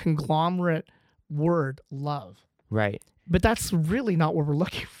one conglomerate word, love. Right. But that's really not what we're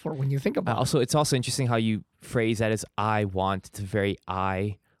looking for when you think about it. It's also interesting how you phrase that as I want. It's very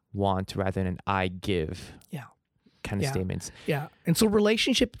I want rather than an I give kind of statements. Yeah. And so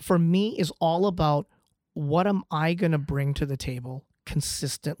relationship for me is all about, what am I going to bring to the table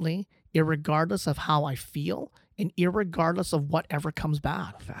consistently, irregardless of how I feel and irregardless of whatever comes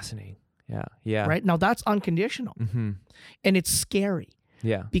back. Fascinating. Yeah. Yeah. Right? Now that's unconditional. And it's scary.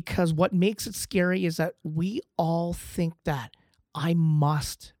 Yeah. Because what makes it scary is that we all think that I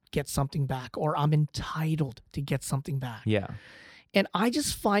must get something back, or I'm entitled to get something back. Yeah. And I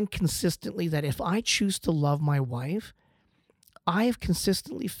just find consistently that if I choose to love my wife, I have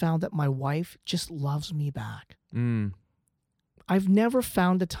consistently found that my wife just loves me back. I've never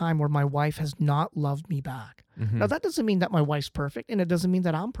found a time where my wife has not loved me back. Now, that doesn't mean that my wife's perfect, and it doesn't mean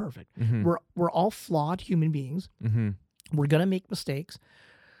that I'm perfect. We're all flawed human beings. We're going to make mistakes.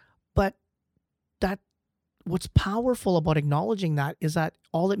 But what's powerful about acknowledging that is that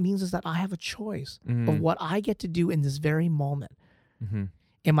all it means is that I have a choice of what I get to do in this very moment.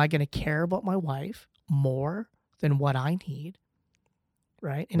 Am I going to care about my wife more than what I need?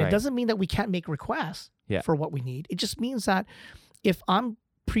 Right? And it doesn't mean that we can't make requests for what we need. It just means that if I'm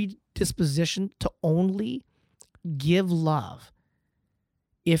predispositioned to only give love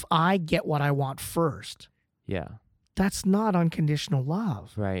if I get what I want first, that's not unconditional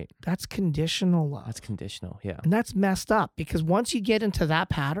love. Right. That's conditional love. That's conditional. Yeah. And that's messed up, because once you get into that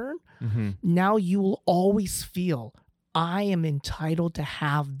pattern, now you will always feel, I am entitled to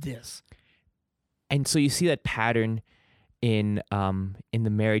have this. And so you see that pattern in the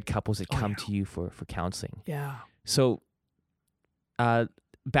married couples that come to you for counseling. Yeah. So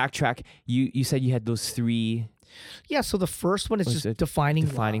backtrack, you said you had those three. Yeah, so the first one is just defining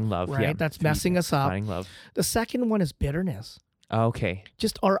love. Right? Yeah. That's messing us up. Defining love. The second one is bitterness. Okay.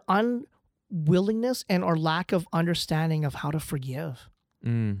 Just our unwillingness and our lack of understanding of how to forgive.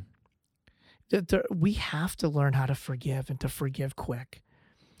 We have to learn how to forgive, and to forgive quick.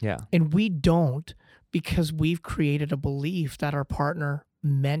 Yeah. And we don't, because we've created a belief that our partner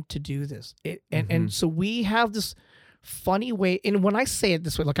meant to do this. And so we have this funny way. And when I say it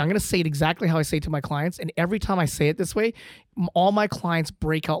this way, look, I'm going to say it exactly how I say it to my clients. And every time I say it this way, all my clients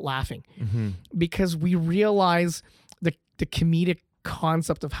break out laughing because we realize the comedic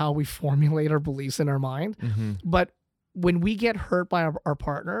concept of how we formulate our beliefs in our mind. But when we get hurt by our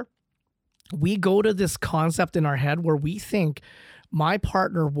partner, we go to this concept in our head where we think, my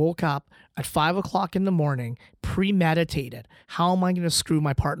partner woke up at 5 o'clock in the morning, premeditated. How am I going to screw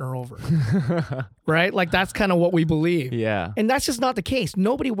my partner over? Right? Like, that's kind of what we believe. Yeah. And that's just not the case.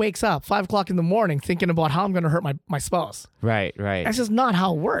 Nobody wakes up 5 o'clock in the morning thinking about how I'm going to hurt my spouse. Right. That's just not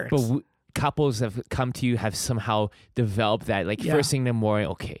how it works. But couples have come to you, have somehow developed that. Like, first thing in the morning,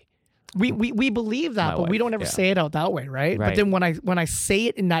 okay. We believe that, but we don't ever say it out that way, right? But then when I say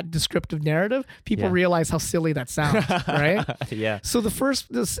it in that descriptive narrative, people realize how silly that sounds, right? Yeah. So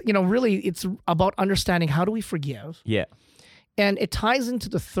really, it's about understanding, how do we forgive? Yeah. And it ties into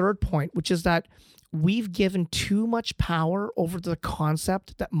the third point, which is that we've given too much power over the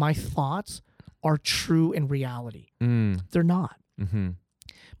concept that my thoughts are true in reality. They're not.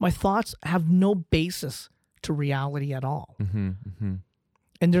 My thoughts have no basis to reality at all.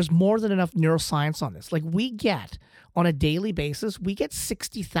 And there's more than enough neuroscience on this. Like, we get, on a daily basis, we get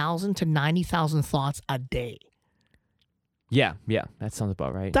 60,000 to 90,000 thoughts a day. Yeah, that sounds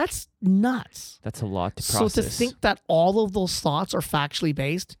about right. That's nuts. That's a lot to process. So to think that all of those thoughts are factually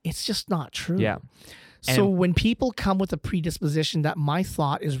based, it's just not true. Yeah. So when people come with a predisposition that my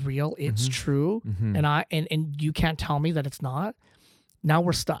thought is real, it's true, and you can't tell me that it's not, now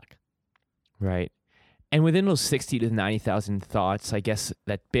we're stuck. Right. And within those 60 to 90,000 thoughts, I guess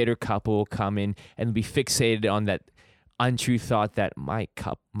that bitter couple will come in and be fixated on that untrue thought that my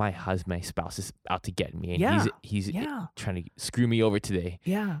spouse is out to get me, and he's trying to screw me over today.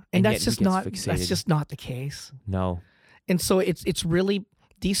 Yeah, and that's just not the case. No. And so it's really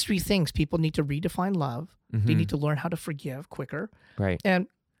these three things. People need to redefine love. They need to learn how to forgive quicker. Right. And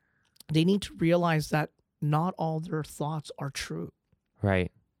they need to realize that not all their thoughts are true.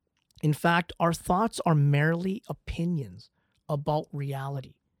 Right. In fact, our thoughts are merely opinions about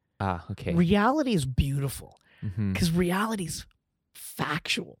reality. Okay. Reality is beautiful because reality is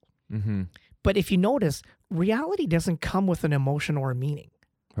factual. But if you notice, reality doesn't come with an emotion or a meaning.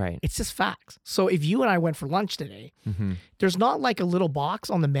 Right. It's just facts. So if you and I went for lunch today, there's not like a little box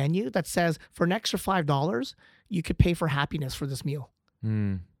on the menu that says, for an extra $5, you could pay for happiness for this meal.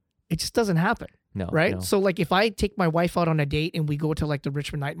 It just doesn't happen. No. Right? No. So like, if I take my wife out on a date and we go to like the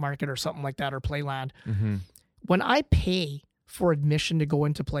Richmond Night Market or something like that, or Playland, when I pay for admission to go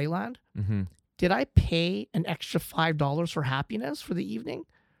into Playland, did I pay an extra $5 for happiness for the evening?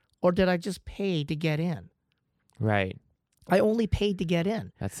 Or did I just pay to get in? Right. I only paid to get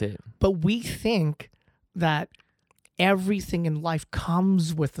in. That's it. But we think that everything in life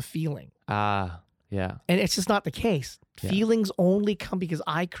comes with the feeling. Yeah. And it's just not the case. Yeah. Feelings only come because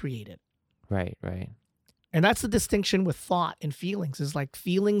I create it. Right. And that's the distinction with thought and feelings.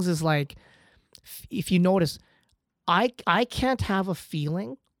 Feelings is like, if you notice, I can't have a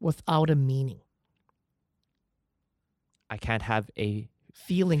feeling without a meaning. I can't have a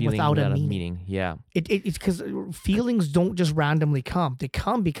feeling without a meaning. Yeah. It's because feelings don't just randomly come. They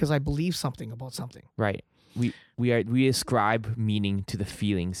come because I believe something about something. Right. We ascribe meaning to the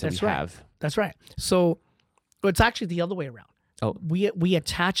feelings that That's we right. have. That's right. So it's actually the other way around. Oh. We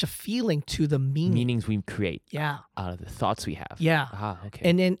attach a feeling to the meaning. Meanings we create. Yeah. Out of the thoughts we have. Yeah. Ah,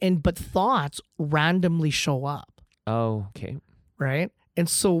 okay. But thoughts randomly show up. Oh, okay. Right? And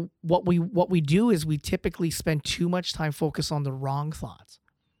so what we do is we typically spend too much time focused on the wrong thoughts.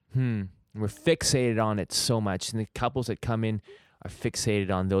 We're fixated on it so much, and the couples that come in are fixated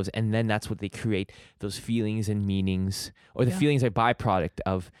on those, and then that's what they create, those feelings and meanings, or the feelings are byproduct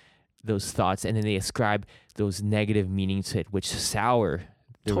of those thoughts, and then they ascribe those negative meanings to it, which sour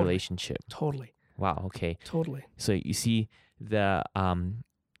the relationship. Totally. Wow. Okay. Totally. So you see the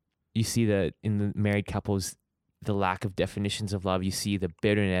in the married couples, the lack of definitions of love. You see the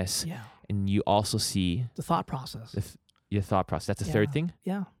bitterness. Yeah. And you also see the thought process. Your thought process. That's the third thing.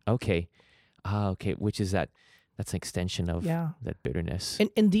 Yeah. Okay. Okay. Which is that? That's an extension of that bitterness.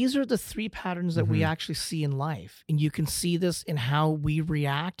 And these are the three patterns that we actually see in life. And you can see this in how we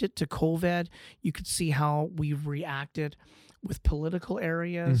reacted to COVID. You could see how we've reacted with political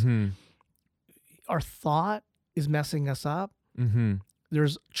areas. Our thought is messing us up.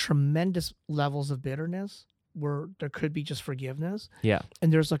 There's tremendous levels of bitterness where there could be just forgiveness. Yeah.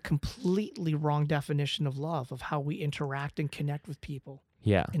 And there's a completely wrong definition of love, of how we interact and connect with people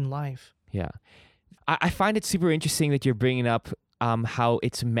in life. Yeah. I find it super interesting that you're bringing up how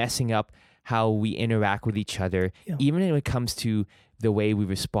it's messing up how we interact with each other, even when it comes to the way we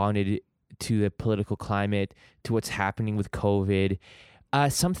responded to the political climate, to what's happening with COVID.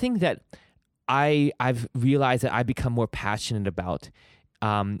 Something that I've realized that I've become more passionate about,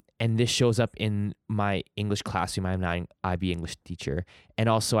 and this shows up in my English classroom. I'm an IB English teacher, and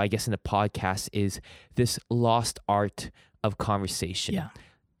also I guess in the podcast, is this lost art of conversation. Yeah.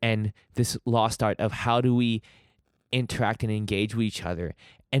 And this lost art of how do we interact and engage with each other.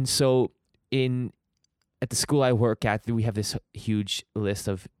 And so at the school I work at, we have this huge list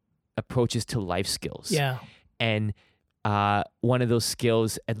of approaches to life skills. Yeah. And one of those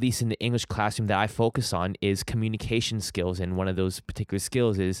skills, at least in the English classroom that I focus on, is communication skills. And one of those particular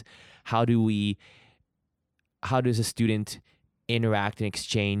skills is how does a student interact and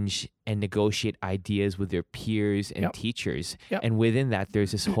exchange and negotiate ideas with their peers and teachers. And within that,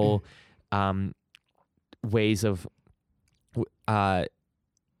 there's this whole ways of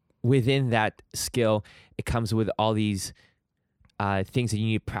within that skill, it comes with all these things that you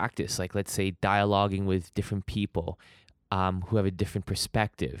need to practice, like let's say dialoguing with different people who have a different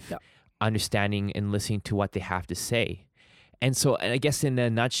perspective, understanding and listening to what they have to say. And so, and I guess in a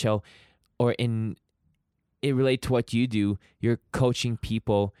nutshell, or it relates to what you do, you're coaching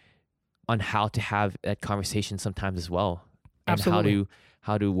people on how to have that conversation sometimes as well. And Absolutely.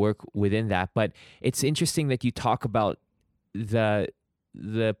 how to work within that. But it's interesting that you talk about the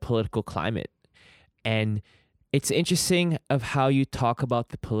political climate. And it's interesting of how you talk about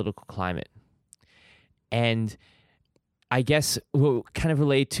the political climate. And I guess we'll kind of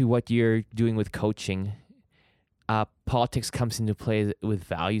relate to what you're doing with coaching. Politics comes into play with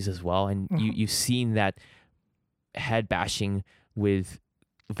values as well. And you've seen that head bashing with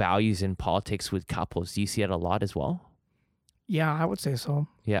values in politics with couples. Do you see it a lot as well? Yeah, I would say so.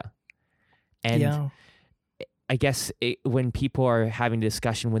 Yeah. And I guess when people are having a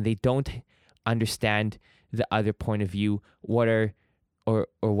discussion, when they don't understand the other point of view, or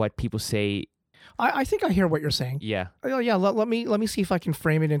what people say. I think I hear what you're saying. Yeah. Oh yeah. Let me see if I can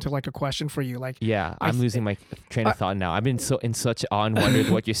frame it into like a question for you. Like, yeah, I'm losing my train of thought now. I've been in such awe and wonder at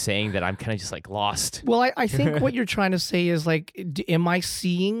what you're saying that I'm kind of just like lost. Well, I think what you're trying to say is like, am I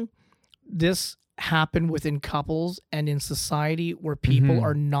seeing this happen within couples and in society where people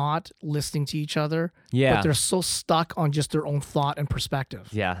are not listening to each other? Yeah. But they're so stuck on just their own thought and perspective.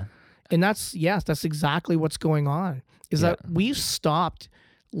 Yeah. And that's exactly what's going on. Is that we've stopped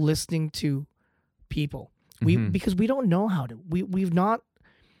listening to people. Because we don't know how to. We've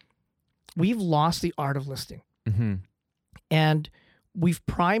lost the art of listening. And we've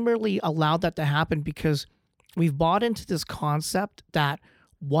primarily allowed that to happen because we've bought into this concept that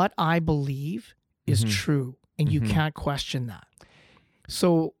what I believe is true and you can't question that.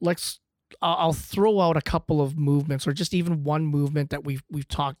 So I'll throw out a couple of movements, or just even one movement that we've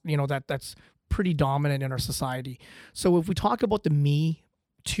talked, that's pretty dominant in our society. So if we talk about the Me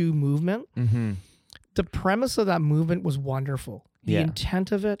Too movement, the premise of that movement was wonderful. The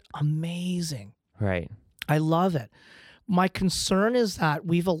intent of it, amazing. Right. I love it. My concern is that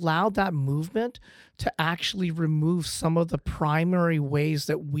we've allowed that movement to actually remove some of the primary ways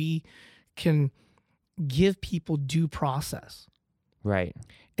that we can give people due process. Right.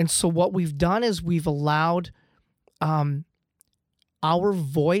 And so what we've done is we've allowed our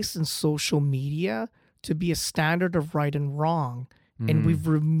voice in social media to be a standard of right and wrong. And we've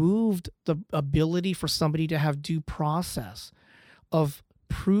removed the ability for somebody to have due process of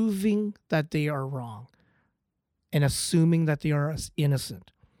proving that they are wrong and assuming that they are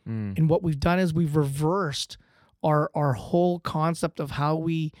innocent. And what we've done is we've reversed our whole concept of how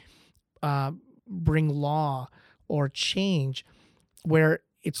we bring law or change, where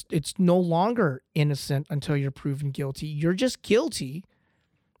it's no longer innocent until you're proven guilty. You're just guilty,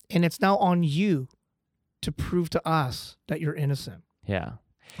 and it's now on you to prove to us that you're innocent. Yeah.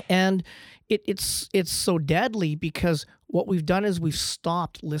 And it's so deadly because what we've done is we've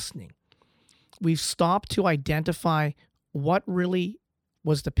stopped listening. We've stopped to identify what really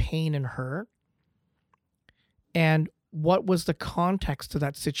was the pain in her and what was the context to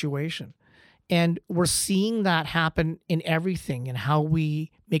that situation. And we're seeing that happen in everything, in how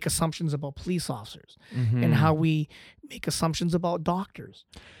we make assumptions about police officers and how we make assumptions about doctors.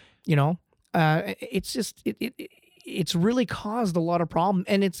 You know, it's just it's really caused a lot of problem,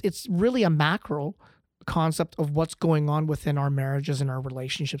 and it's really a macro concept of what's going on within our marriages and our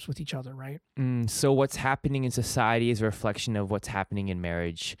relationships with each other, right? So what's happening in society is a reflection of what's happening in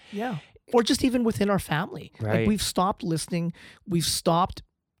marriage. Yeah. Or just even within our family. Right. Like we've stopped listening. We've stopped,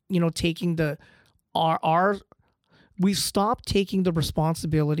 taking we've stopped taking the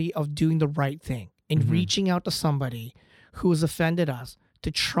responsibility of doing the right thing and reaching out to somebody who has offended us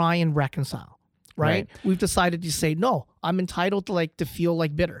to try and reconcile. Right? We've decided to say, no, I'm entitled to feel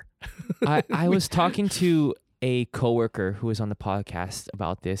like bitter. I was talking to a coworker who was on the podcast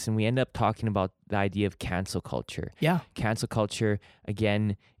about this, and we ended up talking about the idea of cancel culture. Yeah. Cancel culture,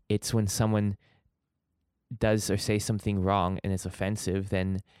 again, it's when someone does or say something wrong and it's offensive,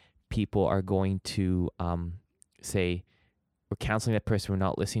 then people are going to say, we're canceling that person, we're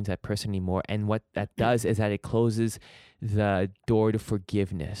not listening to that person anymore. And what that does is that it closes the door to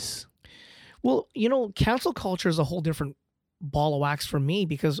forgiveness. Well, cancel culture is a whole different ball of wax for me,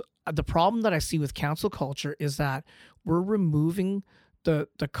 because the problem that I see with cancel culture is that we're removing the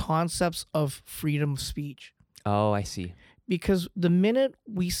concepts of freedom of speech. Oh, I see. Because the minute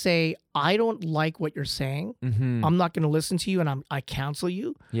we say, I don't like what you're saying, I'm not going to listen to you, and I cancel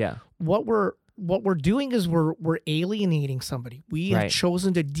you. Yeah. What we're doing is we're alienating somebody. We have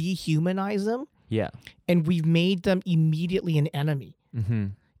chosen to dehumanize them. Yeah. And we've made them immediately an enemy.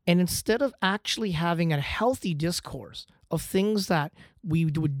 And instead of actually having a healthy discourse of things that we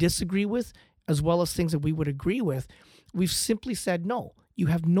would disagree with, as well as things that we would agree with, we've simply said, no, you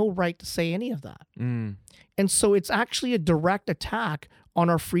have no right to say any of that. And so it's actually a direct attack on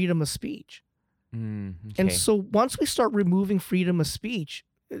our freedom of speech. Okay. And so once we start removing freedom of speech,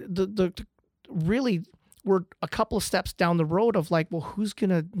 the really we're a couple of steps down the road of who's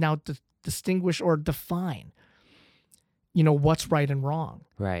going to now distinguish or define what's right and wrong.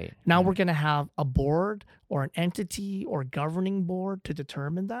 Right. Now we're going to have a board or an entity or governing board to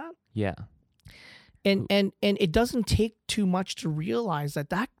determine that. Yeah. And it doesn't take too much to realize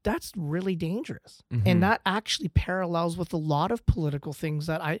that's really dangerous. And that actually parallels with a lot of political things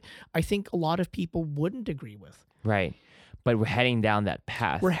that I think a lot of people wouldn't agree with. Right. But we're heading down that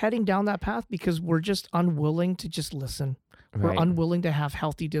path. We're heading down that path because we're just unwilling to just listen. We're unwilling to have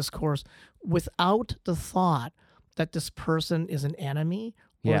healthy discourse without the thought that this person is an enemy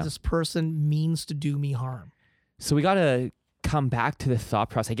or this person means to do me harm. So we got to come back to the thought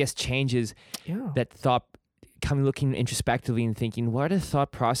process. I guess changes that thought, looking introspectively and thinking, what are the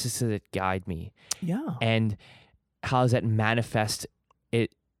thought processes that guide me? Yeah. And how does that manifest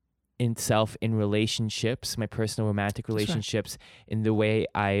itself in relationships, my personal romantic relationships, in the way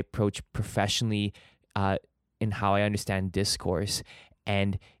I approach professionally, in how I understand discourse.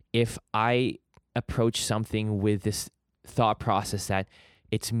 And if I approach something with this thought process that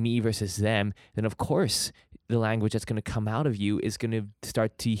it's me versus them, then of course the language that's going to come out of you is going to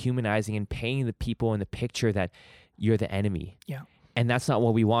start dehumanizing and painting the people in the picture that you're the enemy. Yeah. And that's not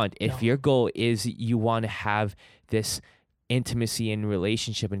what we want. If your goal is you want to have this intimacy and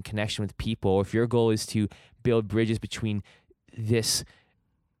relationship and connection with people, or if your goal is to build bridges between this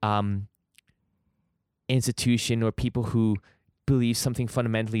institution or people who believe something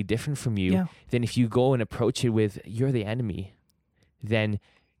fundamentally different from you, then if you go and approach it with you're the enemy, then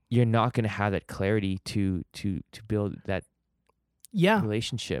you're not going to have that clarity to build that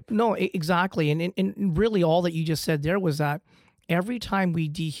relationship. No, exactly. And really all that you just said there was that every time we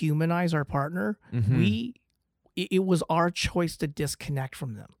dehumanize our partner, it was our choice to disconnect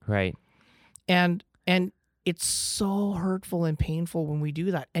from them. Right. And it's so hurtful and painful when we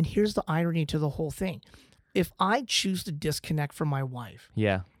do that. And here's the irony to the whole thing. if I choose to disconnect from my wife,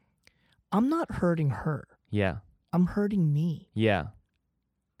 Yeah. I'm not hurting her. Yeah. I'm hurting me. Yeah.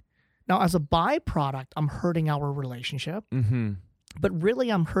 Now, as a byproduct, I'm hurting our relationship, but really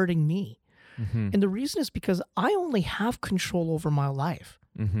I'm hurting me. And the reason is because I only have control over my life.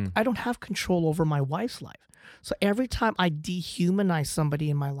 I don't have control over my wife's life. So every time I dehumanize somebody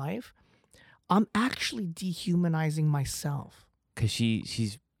in my life, I'm actually dehumanizing myself. Because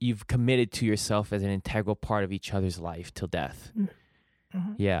you've committed to yourself as an integral part of each other's life till death.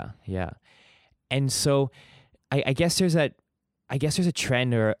 Yeah, yeah. And so I guess there's a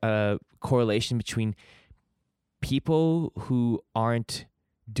trend or a correlation between people who aren't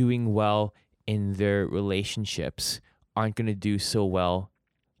doing well in their relationships aren't going to do so well.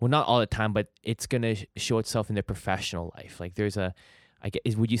 Well, not all the time, but it's going to show itself in their professional life. Like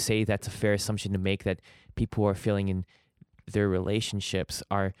would you say that's a fair assumption to make, that people who are failing in their relationships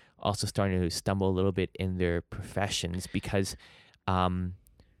are also starting to stumble a little bit in their professions because the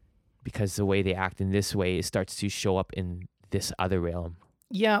way they act in this way, it starts to show up in this other realm?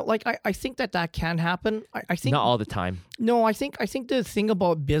 Yeah, like I think that can happen. I think not all the time. No, I think the thing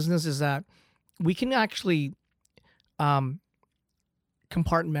about business is that we can actually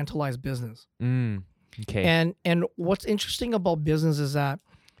compartmentalize business. Okay. And what's interesting about business is that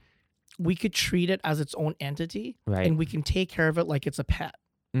we could treat it as its own entity, right, and we can take care of it like it's a pet.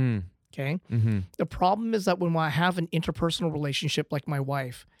 Okay. The problem is that when I have an interpersonal relationship like my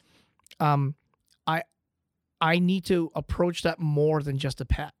wife, I need to approach that more than just a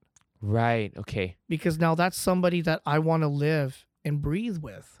pet. Right. Okay. Because now that's somebody that I want to live and breathe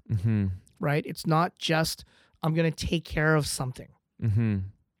with. Right. It's not just I'm going to take care of something.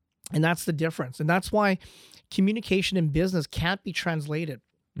 And that's the difference. And that's why communication in business can't be translated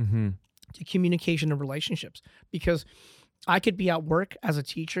to communication in relationships. Because I could be at work as a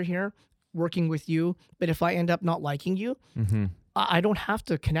teacher here, working with you, but if I end up not liking you, I don't have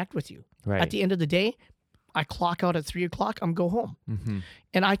to connect with you. Right. At the end of the day, I clock out at 3:00, I'm go home.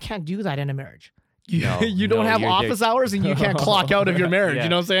 And I can't do that in a marriage. You don't have office hours and you can't clock out of your marriage. Yeah. You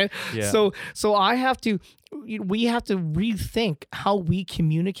know what I'm saying? Yeah. So we have to rethink how we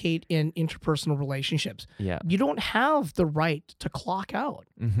communicate in interpersonal relationships. Yeah. You don't have the right to clock out.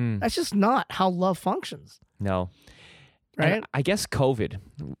 That's just not how love functions. No. Right? And I guess COVID,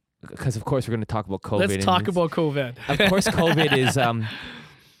 because of course we're going to talk about COVID. Let's talk about COVID. Of course, COVID is,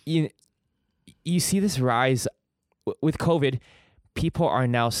 you see this rise with COVID. People are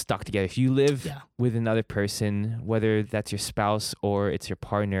now stuck together. If you live with another person, whether that's your spouse or it's your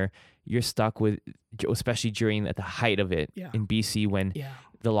partner, you're stuck with, especially during at the height of it in BC when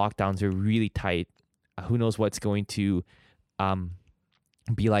the lockdowns are really tight. Who knows what's going to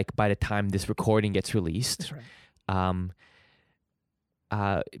be like by the time this recording gets released. That's right.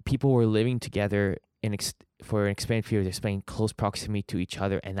 People were living together for an expanded period. They're spending close proximity to each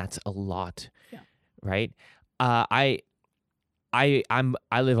other, and that's a lot, right? I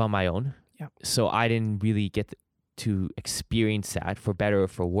live on my own, so I didn't really get to experience that, for better or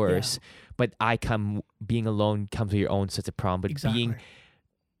for worse. But being alone comes with your own sets of problems. But being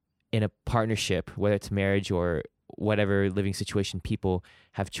in a partnership, whether it's marriage or whatever living situation people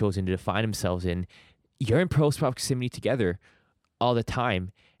have chosen to define themselves in, you're in close proximity together all the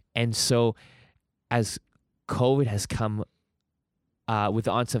time. And so as COVID has come, with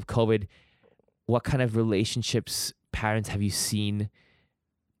the onset of COVID, what kind of relationships patterns have you seen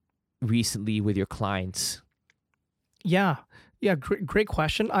recently with your clients? Yeah, great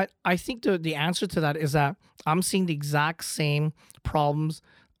question. I think the answer to that is that I'm seeing the exact same problems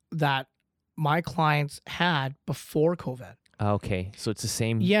that my clients had before COVID. Okay, so it's the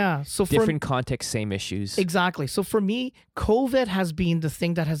same. Yeah, so different context, same issues. Exactly. So for me, COVID has been the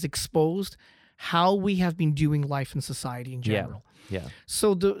thing that has exposed how we have been doing life in society in general. Yeah.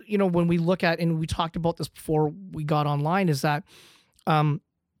 So when we look at, and we talked about this before we got online, is that when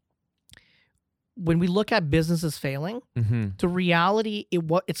we look at businesses failing, the reality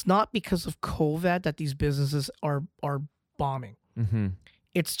it's not because of COVID that these businesses are bombing.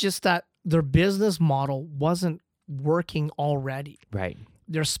 It's just that their business model wasn't working already. Right.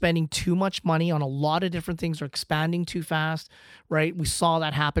 They're spending too much money on a lot of different things. They're expanding too fast, right? We saw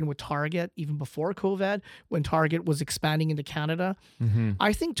that happen with Target even before COVID when Target was expanding into Canada.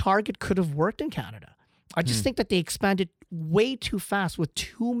 I think Target could have worked in Canada. I just think that they expanded way too fast with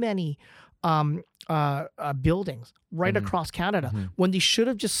too many buildings right across Canada when they should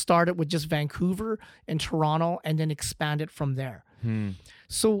have just started with just Vancouver and Toronto and then expanded from there.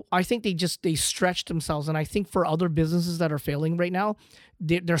 So I think they stretched themselves. And I think for other businesses that are failing right now,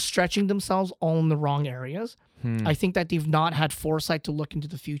 they're stretching themselves all in the wrong areas. I think that they've not had foresight to look into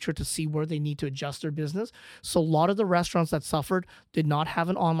the future to see where they need to adjust their business. So a lot of the restaurants that suffered did not have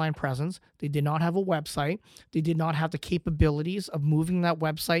an online presence. They did not have a website. They did not have the capabilities of moving that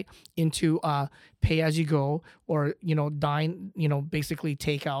website into pay as you go, or, dine, basically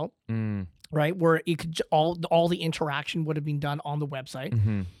takeout, right? Where it could all the interaction would have been done on the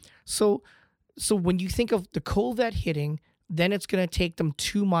website. So when you think of the COVID hitting, then it's going to take them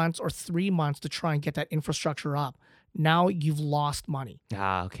 2 months or 3 months to try and get that infrastructure up. Now you've lost money.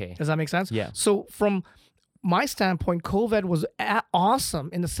 Okay. Does that make sense? Yeah. So from my standpoint, COVID was awesome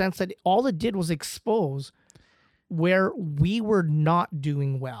in the sense that all it did was expose where we were not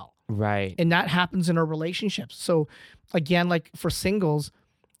doing well. Right. And that happens in our relationships. So again, like for singles,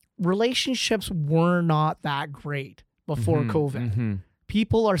 relationships were not that great before COVID.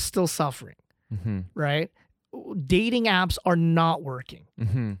 People are still suffering, right? Dating apps are not working,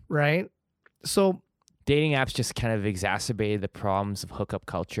 right? So dating apps just kind of exacerbated the problems of hookup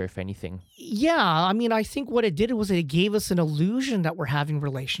culture, if anything. Yeah, I mean, I think what it did was it gave us an illusion that we're having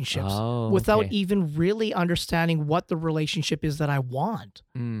relationships without even really understanding what the relationship is that I want,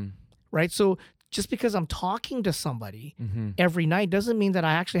 right? So just because I'm talking to somebody every night doesn't mean that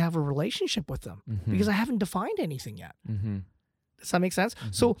I actually have a relationship with them because I haven't defined anything yet. Does that make sense?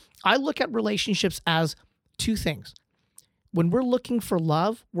 So I look at relationships as two things. When we're looking for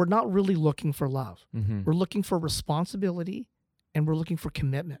love, we're not really looking for love. We're looking for responsibility and we're looking for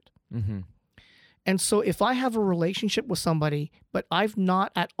commitment. And so if I have a relationship with somebody, but I've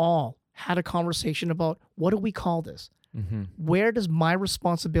not at all had a conversation about what do we call this? Where does my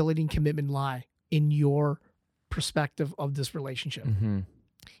responsibility and commitment lie in your perspective of this relationship?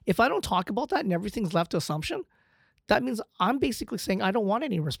 If I don't talk about that and everything's left to assumption, that means I'm basically saying I don't want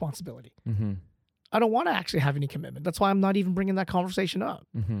any responsibility. I don't want to actually have any commitment. That's why I'm not even bringing that conversation up.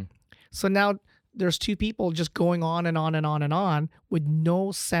 So now there's two people just going on and on and on and on with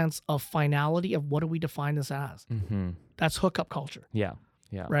no sense of finality of what do we define this as. That's hookup culture. Yeah.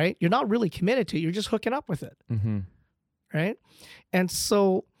 Right? You're not really committed to it. You're just hooking up with it. Right? And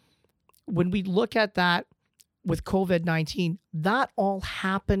so when we look at that with COVID-19, that all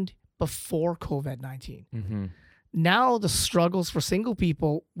happened before COVID-19. Now the struggles for single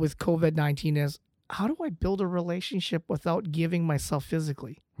people with COVID-19 is, how do I build a relationship without giving myself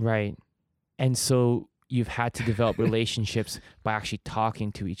physically? Right. And so you've had to develop relationships by actually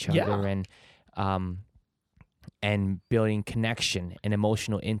talking to each other and building connection and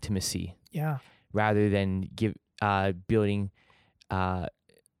emotional intimacy. Rather than building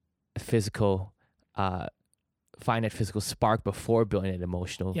physical find that physical spark before building an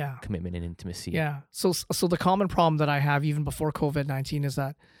emotional commitment and intimacy. So the common problem that I have even before COVID-19 is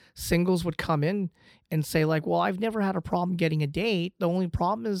that singles would come in and say like, well, I've never had a problem getting a date. The only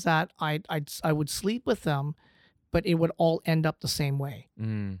problem is that I would sleep with them, but it would all end up the same way.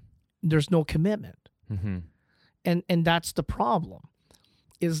 There's no commitment. And that's the problem,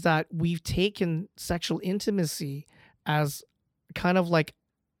 is that we've taken sexual intimacy as kind of like,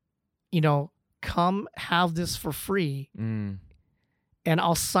 come have this for free and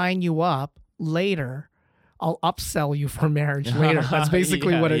I'll sign you up later. I'll upsell you for marriage later. That's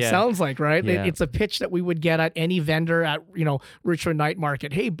basically what it sounds like, right? It's a pitch that we would get at any vendor at, Richmond Night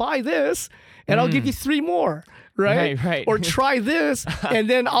Market. Hey, buy this and I'll give you 3 more, right? Or try this and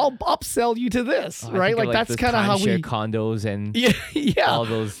then I'll upsell you to this, right? Like that's kind of how we condos and all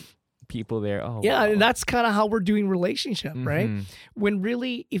those people there. And that's kind of how we're doing relationship, right? When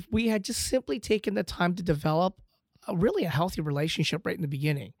really, if we had just simply taken the time to develop a healthy relationship right in the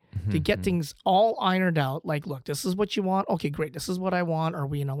beginning, to get things all ironed out, like, look, this is what you want. Okay, great. This is what I want. Are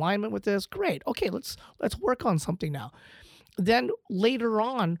we in alignment with this? Great. Okay, let's work on something now. Then later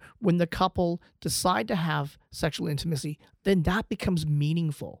on, when the couple decide to have sexual intimacy, then that becomes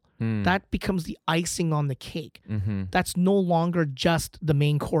meaningful. That becomes the icing on the cake. That's no longer just the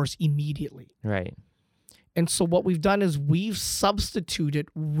main course immediately. Right. And so what we've done is we've substituted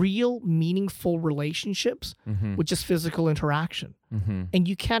real meaningful relationships with just physical interaction. And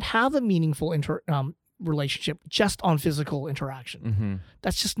you can't have a meaningful relationship just on physical interaction.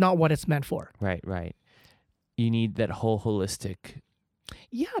 That's just not what it's meant for. Right. You need that whole holistic.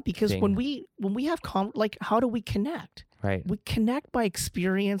 Yeah, because thing. when we have how do we connect? Right. We connect by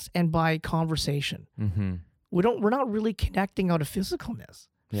experience and by conversation. We're not really connecting out of physicalness.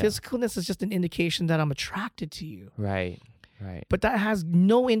 Physicalness is just an indication that I'm attracted to you. Right. But that has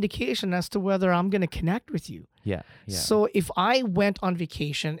no indication as to whether I'm going to connect with you. Yeah. So if I went on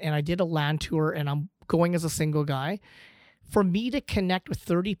vacation and I did a land tour and I'm going as a single guy, for me to connect with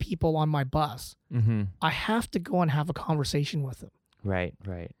 30 people on my bus, I have to go and have a conversation with them. Right.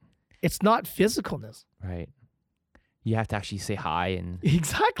 It's not physicalness. Right. you have to actually say hi and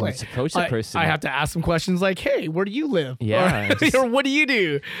Exactly. just approach the person. I have to ask them questions like, hey, where do you live? Yeah, Or what do you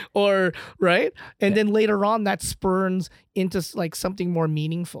do? Or, right? And then later on, that spurns into like something more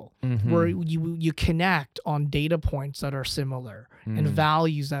meaningful where you connect on data points that are similar and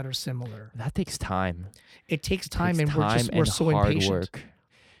values that are similar. That takes time. It takes time, It takes and we're so hard impatient. work.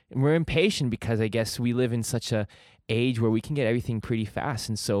 And we're impatient because I guess we live in such a age where we can get everything pretty fast.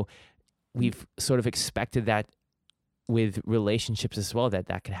 And so we've sort of expected that with relationships as well, that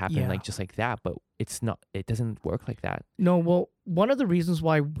could happen like just like that, but it's not, it doesn't work like that. No, well, one of the reasons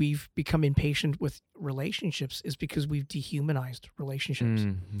why we've become impatient with relationships is because we've dehumanized relationships.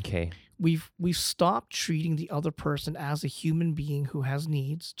 Okay. We've stopped treating the other person as a human being who has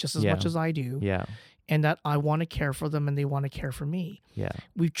needs just as much as I do. Yeah. And that I want to care for them and they want to care for me. Yeah.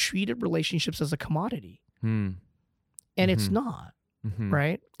 We've treated relationships as a commodity. And it's not.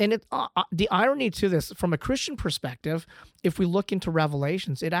 Right. And the irony to this, from a Christian perspective, if we look into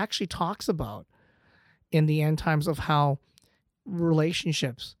Revelations, it actually talks about in the end times of how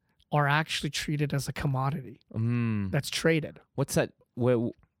relationships are actually treated as a commodity that's traded. What's that?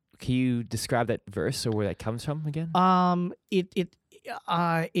 Can you describe that verse or where that comes from again?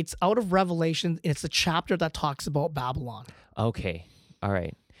 It's out of Revelation. It's a chapter that talks about Babylon. Okay. All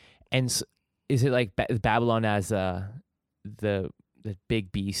right. And so, is it like Babylon as the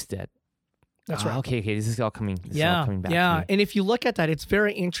big beast that? That's right. Okay. This is all coming. All coming back. Yeah. To me. And if you look at that, it's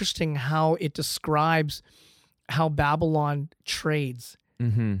very interesting how it describes how Babylon trades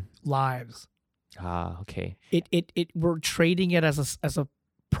lives. Okay. We're trading it as a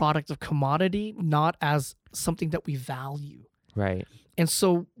product of commodity, not as something that we value. Right. And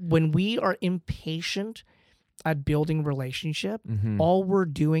so when we are impatient at building relationship, all we're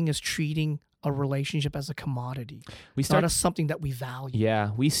doing is treating a relationship as a commodity, not as something that we value. Yeah,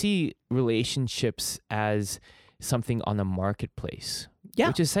 we see relationships as something on the marketplace,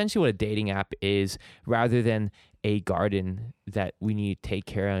 which is essentially what a dating app is, rather than a garden that we need to take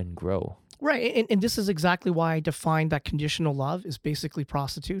care of and grow. Right, and this is exactly why I define that conditional love is basically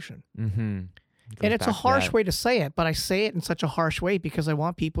prostitution. And it's a harsh way to say it, but I say it in such a harsh way because I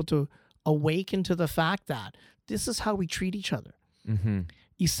want people to awaken to the fact that this is how we treat each other.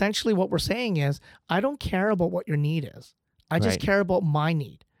 Essentially what we're saying is, I don't care about what your need is. I just care about my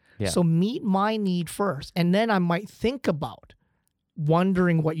need. Yeah. So meet my need first, and then I might think about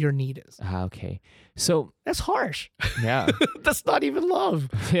wondering what your need is. Okay. So that's harsh. Yeah. That's not even love.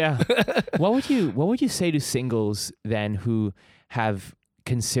 Yeah. What would you say to singles then who have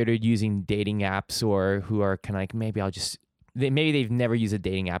considered using dating apps, or who are kind of like, maybe they've never used a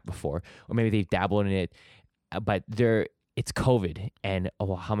dating app before, or maybe they've dabbled in it, but it's COVID, and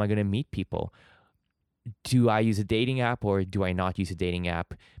how am I going to meet people? Do I use a dating app or do I not use a dating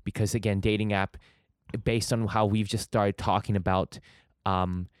app? Because again, dating app, based on how we've just started talking about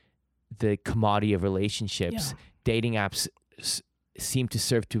the commodity of relationships, dating apps seem to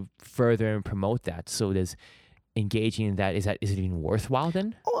serve to further and promote that. So does engaging in that, is it even worthwhile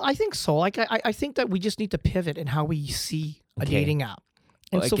then? Oh, I think so. Like I think that we just need to pivot in how we see a dating app.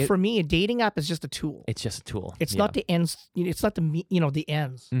 And so for me, a dating app is just a tool. It's just a tool. It's not the ends. It's not the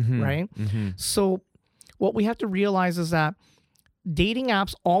ends, right? So what we have to realize is that dating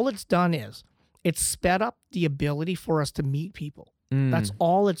apps, all it's done is it's sped up the ability for us to meet people. That's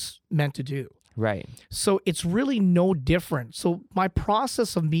all it's meant to do. Right. So it's really no different. So my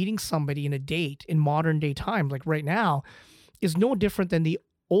process of meeting somebody in a date in modern day time, like right now, is no different than the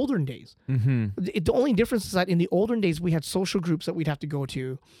olden days. The only difference is that in the olden days, we had social groups that we'd have to go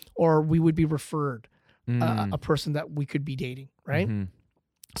to, or we would be referred a person that we could be dating, right?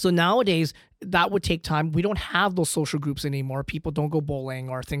 So nowadays, that would take time. We don't have those social groups anymore. People don't go bowling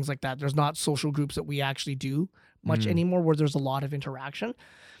or things like that. There's not social groups that we actually do much anymore where there's a lot of interaction.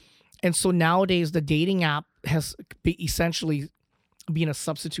 And so nowadays, the dating app has essentially been a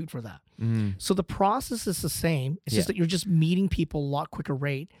substitute for that. So the process is the same. It's just that you're just meeting people a lot quicker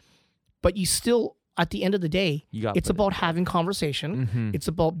rate. But you still, at the end of the day, it's about having conversation. It's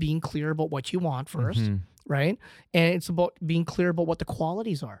about being clear about what you want first, right? And it's about being clear about what the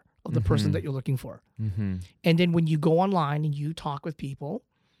qualities are of the person that you're looking for. And then when you go online and you talk with people,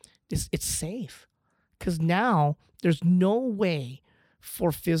 it's safe. Because now there's no way for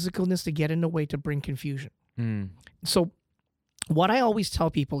physicalness to get in the way to bring confusion. So what I always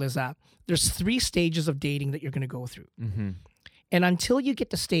tell people is that there's 3 stages of dating that you're going to go through. And until you get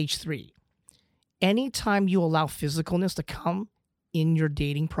to stage 3, anytime you allow physicalness to come in your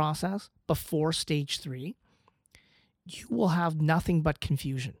dating process before stage 3, you will have nothing but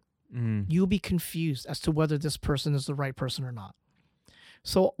confusion. You'll be confused as to whether this person is the right person or not.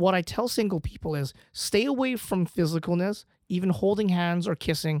 So what I tell single people is stay away from physicalness, even holding hands or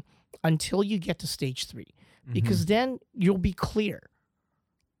kissing, until you get to stage 3. Because then you'll be clear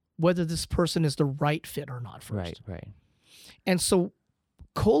whether this person is the right fit or not first. Right. And so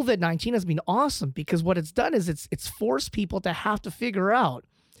COVID-19 has been awesome because what it's done is it's forced people to have to figure out,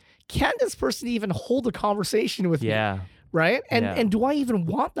 can this person even hold a conversation with me? Right? And do I even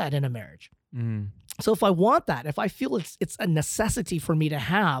want that in a marriage? So if I want that, if I feel it's a necessity for me to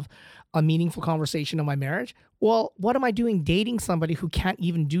have a meaningful conversation in my marriage, well, what am I doing dating somebody who can't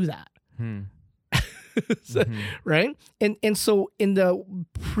even do that? Right? And so in the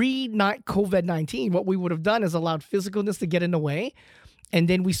pre-COVID-19, what we would have done is allowed physicalness to get in the way. And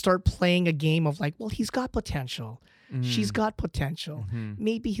then we start playing a game of like, well, he's got potential. She's got potential.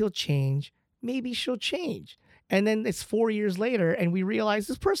 Maybe he'll change. Maybe she'll change. And then it's 4 years later and we realize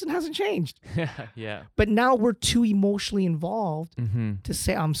this person hasn't changed. But now we're too emotionally involved to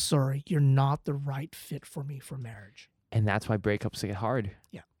say, I'm sorry, you're not the right fit for me for marriage. And that's why breakups get hard.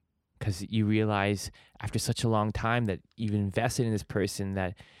 Yeah. Because you realize after such a long time that you've invested in this person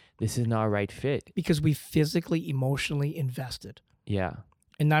that this is not a right fit. Because we physically, emotionally invested. Yeah.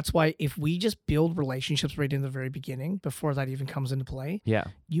 And that's why if we just build relationships right in the very beginning, before that even comes into play,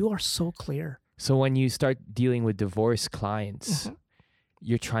 you are so clear. So when you start dealing with divorce clients,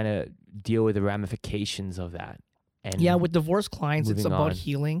 you're trying to deal with the ramifications of that. And with divorce clients, it's about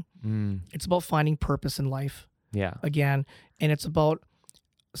healing. It's about finding purpose in life. Again, and it's about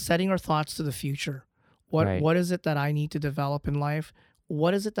setting our thoughts to the future. What is it that I need to develop in life?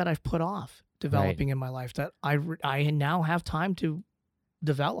 What is it that I've put off developing in my life that I now have time to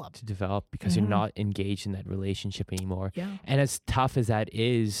develop? Because you're not engaged in that relationship anymore. Yeah. And as tough as that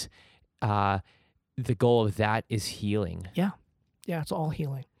is, the goal of that is healing. Yeah, it's all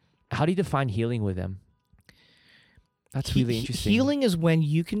healing. How do you define healing with them? That's really interesting. Healing is when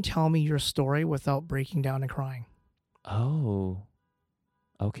you can tell me your story without breaking down and crying. Oh,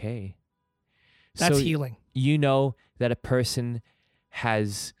 okay. That's so healing. You know that a person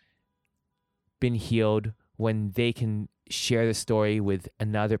has been healed when they can share the story with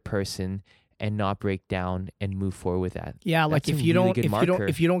another person and not break down and move forward with that. Yeah, That's like if you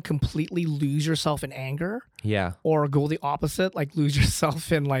don't completely lose yourself in anger, or go the opposite, like lose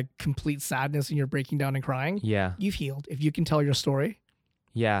yourself in like complete sadness and you're breaking down and crying, you've healed. If you can tell your story.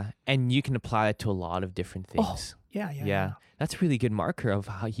 Yeah, and you can apply it to a lot of different things. Yeah. That's a really good marker of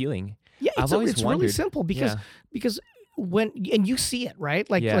how healing. Yeah, it's really simple because when, and you see it, right?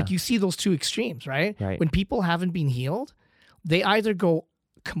 Like you see those two extremes, right? When people haven't been healed, they either go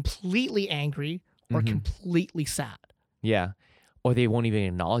completely angry or completely sad. Yeah. Or they won't even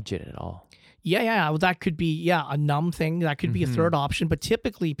acknowledge it at all. Yeah. Well, that could be, a numb thing. That could be a third option. But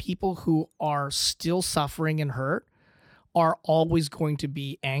typically people who are still suffering and hurt are always going to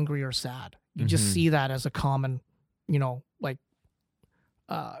be angry or sad. You just see that as a common,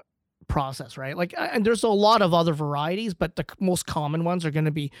 process, right? Like, and there's a lot of other varieties, but the most common ones are going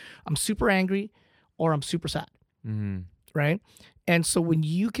to be, I'm super angry or I'm super sad. Right? And so when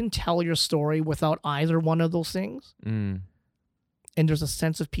you can tell your story without either one of those things, and there's a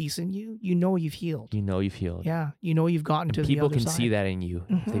sense of peace in you, you know you've healed. Yeah. You know you've gotten to the other side. People can see that in you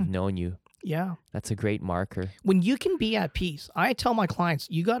if they've known you. Yeah. That's a great marker. When you can be at peace, I tell my clients,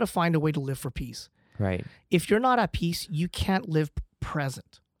 you got to find a way to live for peace. Right. If you're not at peace, you can't live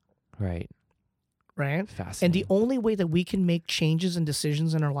present. Right. Fascinating. And the only way that we can make changes and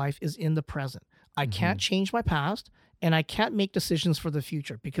decisions in our life is in the present. I can't change my past. And I can't make decisions for the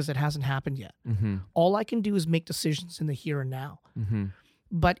future because it hasn't happened yet. All I can do is make decisions in the here and now.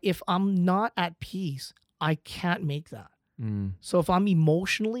 But if I'm not at peace, I can't make that. So if I'm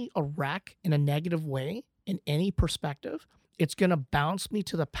emotionally a wreck in a negative way, in any perspective, it's going to bounce me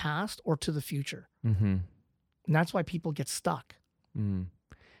to the past or to the future. And that's why people get stuck.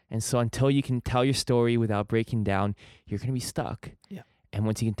 And so until you can tell your story without breaking down, you're going to be stuck. Yeah. And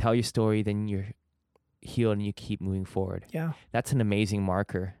once you can tell your story, then you're healed and you keep moving forward. Yeah. That's an amazing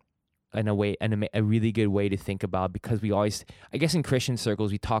marker in a way, and a really good way to think about, because we always, I guess in Christian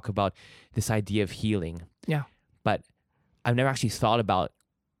circles, we talk about this idea of healing. Yeah. But I've never actually thought about,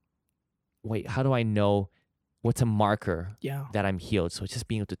 wait, how do I know what's a marker that I'm healed? So it's just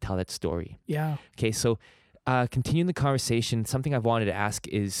being able to tell that story. Yeah. Okay. So continuing the conversation, something I've wanted to ask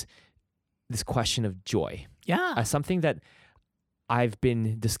is this question of joy. Yeah. Something that I've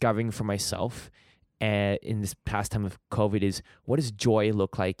been discovering for myself in this past time of COVID is, what does joy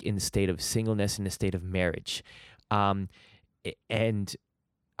look like in the state of singleness, in the state of marriage? And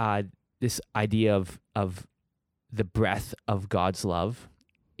this idea of the breadth of God's love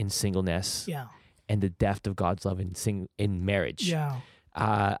in singleness, and the depth of God's love in marriage. Yeah.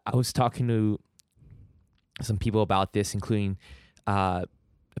 I was talking to some people about this, including a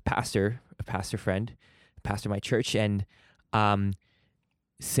pastor friend, a pastor of my church, and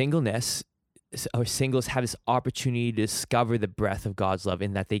singleness or singles have this opportunity to discover the breadth of God's love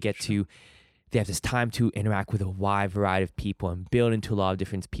in that they have this time to interact with a wide variety of people and build into a lot of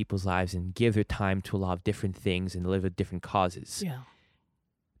different people's lives and give their time to a lot of different things and live with different causes.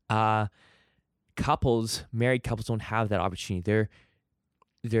 Yeah. Married couples don't have that opportunity.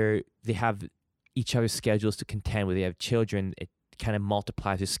 They have each other's schedules to contend with. They have children. It kind of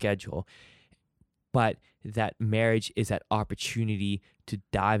multiplies their schedule. But that marriage is that opportunity to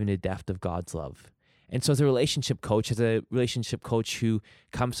dive into the depth of God's love. And so as a relationship coach who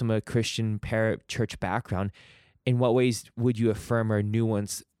comes from a Christian church background, in what ways would you affirm or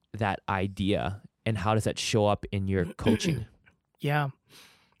nuance that idea? And how does that show up in your coaching? Yeah.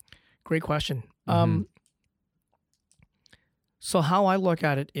 Great question. Mm-hmm. So how I look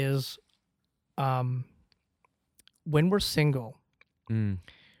at it is when we're single,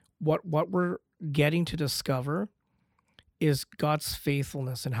 what we're getting to discover is God's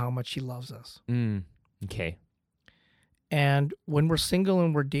faithfulness and how much he loves us. Okay. And when we're single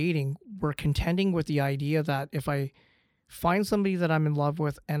and we're dating, we're contending with the idea that if I find somebody that I'm in love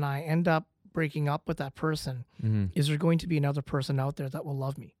with and I end up breaking up with that person, is there going to be another person out there that will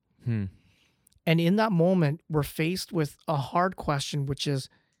love me? And in that moment, we're faced with a hard question, which is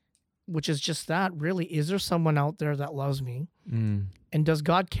just that, really. Is there someone out there that loves me? And does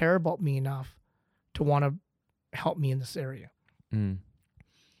God care about me enough to want to help me in this area?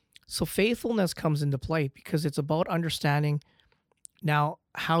 So faithfulness comes into play because it's about understanding now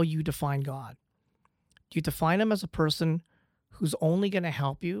how you define God. Do you define him as a person who's only going to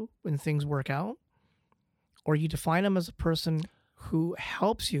help you when things work out? Or you define him as a person who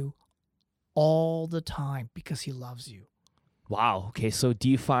helps you all the time because he loves you? Wow. Okay. So do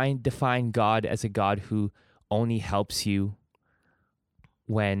you define God as a God who only helps you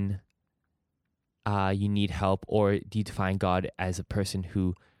when you need help, or do you define God as a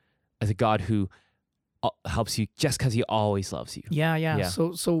God who helps you just because he always loves you? Yeah.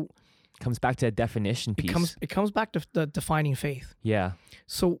 So comes back to a definition piece. It comes back to the defining faith. Yeah.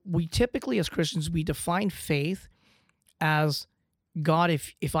 So we typically, as Christians, we define faith as God.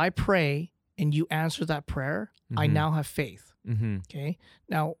 If I pray and you answer that prayer, I now have faith. Okay.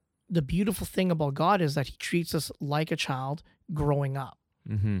 Now the beautiful thing about God is that he treats us like a child growing up.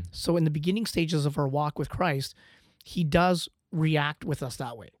 So in the beginning stages of our walk with Christ, he does react with us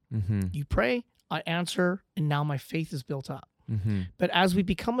that way. You pray, I answer, and now my faith is built up. But as we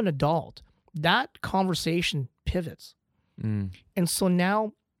become an adult, that conversation pivots. And so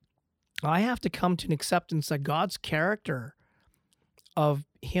now I have to come to an acceptance that God's character of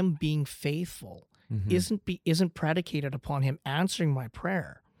him being faithful isn't predicated upon him answering my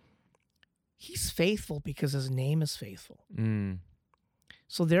prayer. He's faithful because his name is faithful.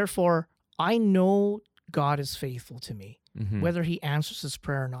 So therefore, I know God is faithful to me, whether he answers his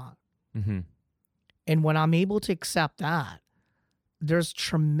prayer or not. And when I'm able to accept that, there's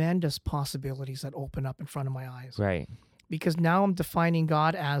tremendous possibilities that open up in front of my eyes. Right. Because now I'm defining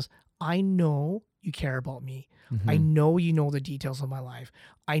God as, I know you care about me. I know you know the details of my life.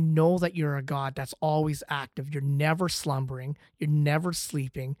 I know that you're a God that's always active. You're never slumbering. You're never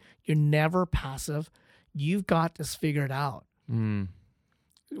sleeping. You're never passive. You've got this figured out.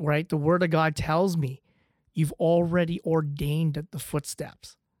 Right? The word of God tells me you've already ordained the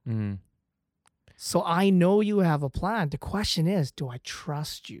footsteps. So I know you have a plan. The question is, do I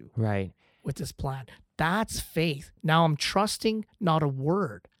trust you with this plan? That's faith. Now I'm trusting not a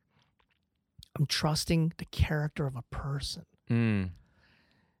word. I'm trusting the character of a person.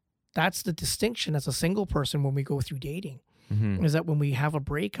 That's the distinction as a single person when we go through dating, is that when we have a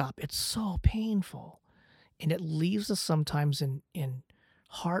breakup, it's so painful. And it leaves us sometimes in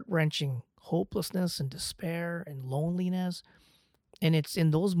heart-wrenching hopelessness and despair and loneliness. And it's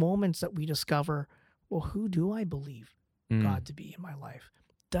in those moments that we discover, well, who do I believe God to be in my life?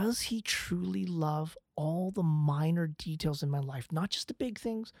 Does he truly love all the minor details in my life? Not just the big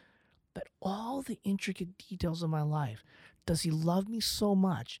things, but all the intricate details of my life. Does he love me so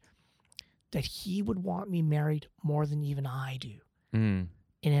much that he would want me married more than even I do? And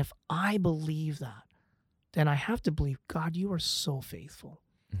if I believe that, then I have to believe, God, you are so faithful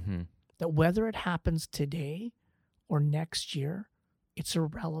that whether it happens today or next year, it's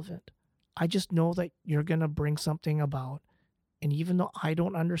irrelevant. I just know that you're going to bring something about. And even though I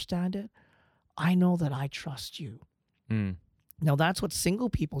don't understand it, I know that I trust you. Now, that's what single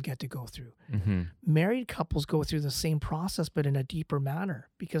people get to go through. Married couples go through the same process, but in a deeper manner,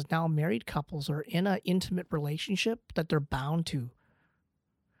 because now married couples are in an intimate relationship that they're bound to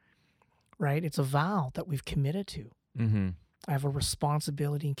right? It's a vow that we've committed to. Mm-hmm. I have a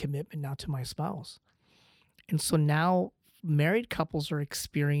responsibility and commitment now to my spouse. And so now married couples are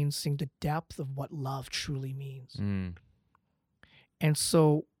experiencing the depth of what love truly means. Mm. And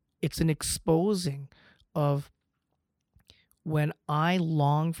so it's an exposing of when I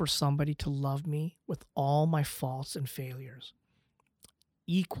long for somebody to love me with all my faults and failures,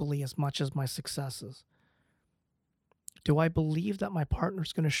 equally as much as my successes. Do I believe that my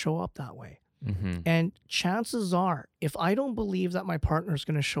partner's going to show up that way? Mm-hmm. And chances are, if I don't believe that my partner's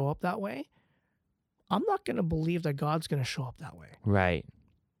going to show up that way, I'm not going to believe that God's going to show up that way. Right.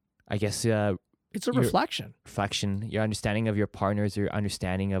 I guess It's a reflection. Your understanding of your partner is your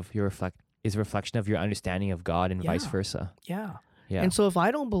understanding of is a reflection of your understanding of God and vice versa. Yeah. Yeah. And so if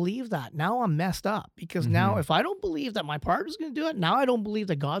I don't believe that, now I'm messed up, because now if I don't believe that my partner's going to do it, now I don't believe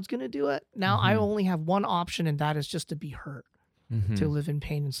that God's going to do it. Now I only have one option, and that is just to be hurt, to live in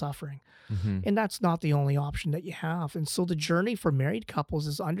pain and suffering. And that's not the only option that you have. And so the journey for married couples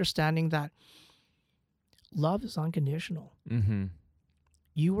is understanding that love is unconditional.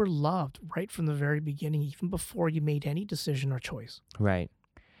 You were loved right from the very beginning, even before you made any decision or choice. Right.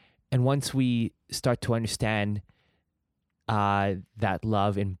 And once we start to understand that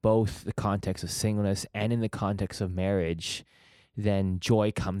love in both the context of singleness and in the context of marriage, then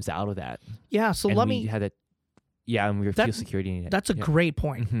joy comes out of that. Yeah. So and let we me. had that. Yeah, and we feel security in it. That's a great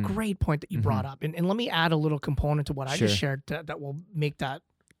point. Great point that you brought up. And let me add a little component to what I just shared that will make that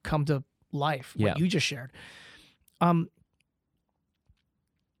come to life, what you just shared.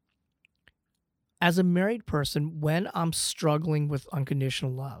 As a married person, when I'm struggling with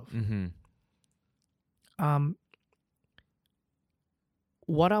unconditional love,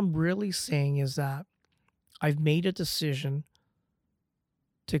 what I'm really saying is that I've made a decision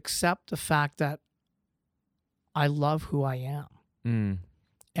to accept the fact that I love who I am.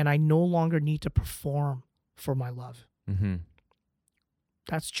 And I no longer need to perform for my love.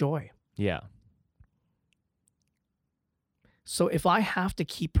 That's joy. Yeah. So if I have to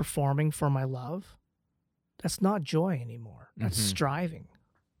keep performing for my love, that's not joy anymore. That's striving.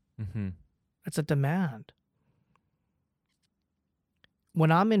 That's a demand.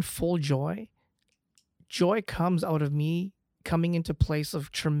 When I'm in full joy, joy comes out of me coming into place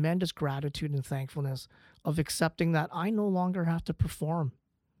of tremendous gratitude and thankfulness, of accepting that I no longer have to perform.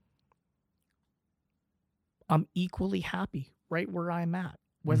 I'm equally happy right where I'm at,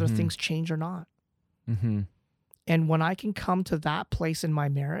 whether things change or not. And when I can come to that place in my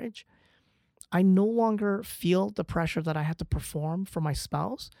marriage, I no longer feel the pressure that I have to perform for my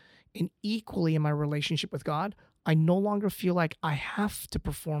spouse. And equally in my relationship with God, I no longer feel like I have to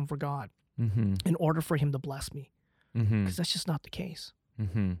perform for God in order for him to bless me. Because that's just not the case.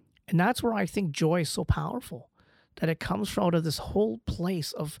 And that's where I think joy is so powerful, that it comes out of this whole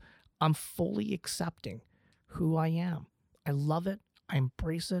place of I'm fully accepting who I am. I love it. I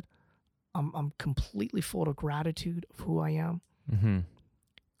embrace it. I'm completely full of gratitude of who I am,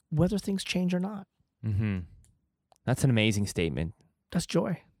 whether things change or not. That's an amazing statement. That's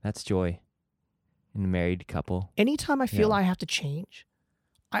joy. That's joy in a married couple. Anytime I feel I have to change,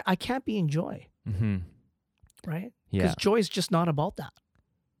 I can't be in joy. Right? Because joy is just not about that.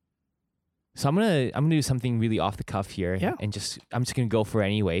 So I'm gonna do something really off the cuff here, and I'm just gonna go for it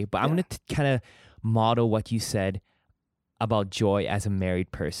anyway. But I'm gonna kind of model what you said about joy as a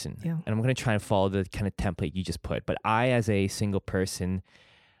married person, and I'm gonna try and follow the kind of template you just put. But I, as a single person,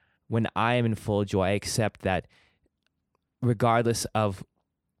 when I am in full joy, I accept that regardless of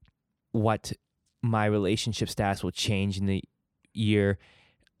what my relationship status will change in the year,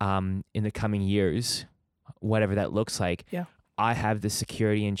 in the coming years, whatever that looks like. I have the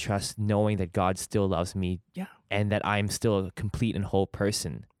security and trust knowing that God still loves me, and that I'm still a complete and whole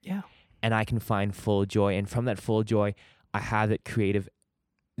person. And I can find full joy. And from that full joy, I have that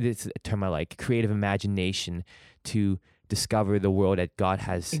this is a term I like, creative imagination to discover the world that God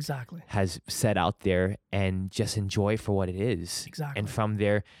has set out there, and just enjoy for what it is. And from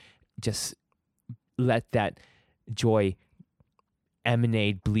there, just let that joy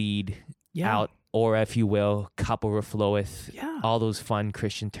emanate, bleed out, or if you will, couple refloweth, all those fun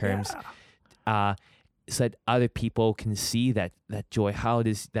Christian terms, so that other people can see that joy. How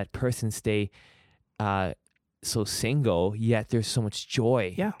does that person stay so single, yet there's so much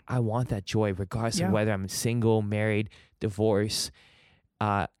joy? I want that joy regardless of whether I'm single, married, divorced,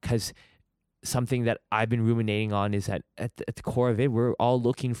 because something that I've been ruminating on is that at the core of it, we're all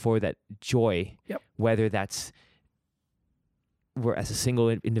looking for that joy, whether that's we're as a single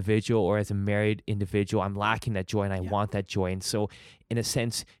individual or as a married individual. I'm lacking that joy, and I want that joy. And so in a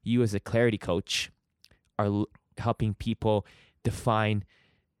sense, you as a clarity coach are helping people define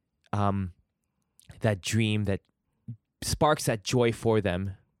that dream that sparks that joy for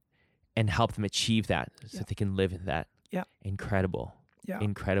them and help them achieve that so they can live in that. Yeah. Incredible. Yeah.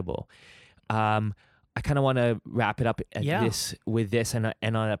 Incredible. I kind of want to wrap it up with this and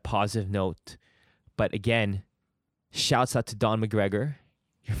on a positive note. But again, shouts out to Don McGregor,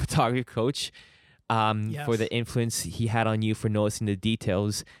 your photography coach, for the influence he had on you, for noticing the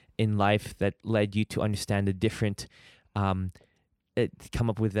details in life that led you to understand the different, come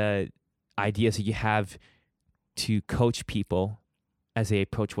up with the ideas that you have to coach people as they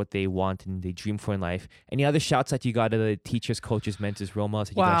approach what they want and they dream for in life. Any other shouts that you got to the teachers, coaches, mentors, role models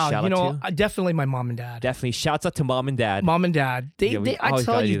that you got to shout out to? Definitely my mom and dad. Definitely. Shouts out to mom and dad. Mom and dad. I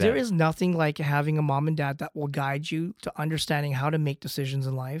tell you, there that. is nothing like having a mom and dad that will guide you to understanding how to make decisions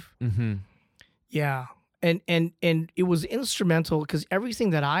in life. Mm-hmm. Yeah. And it was instrumental because everything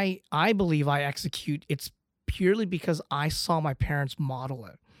that I believe I execute, it's purely because I saw my parents model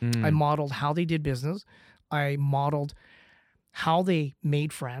it. I modeled how they did business. I modeled how they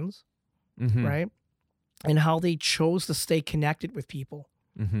made friends, right? And how they chose to stay connected with people,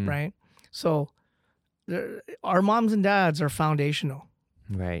 right? So our moms and dads are foundational.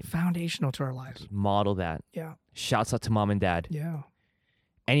 Right. Foundational to our lives. Model that. Yeah. Shouts out to mom and dad. Yeah.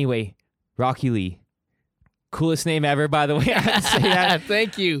 Anyway, Rockie Lee. Coolest name ever, by the way. I have to say that.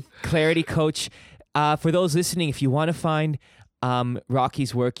 Thank you. Clarity Coach. For those listening, if you want to find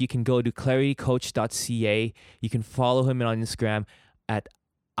Rockie's work, you can go to claritycoach.ca. You can follow him on Instagram at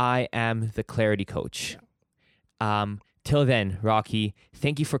I am the Clarity Coach. Yeah. Till then, Rockie,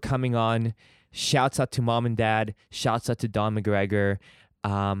 thank you for coming on. Shouts out to mom and dad. Shouts out to Don McGregor.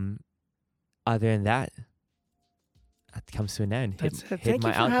 Other than that comes to an end. That's it. Thank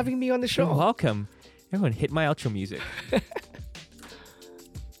you for having me on the show. You're welcome. Everyone, hit my outro music.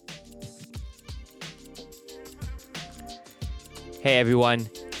 Hey everyone,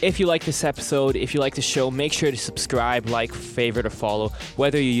 if you like this episode, if you like the show, make sure to subscribe, like, favorite, or follow,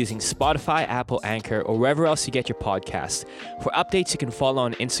 whether you're using Spotify, Apple, Anchor, or wherever else you get your podcasts. For updates, you can follow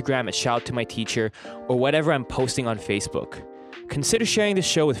on Instagram at Shout to My Teacher, or whatever I'm posting on Facebook. Consider sharing this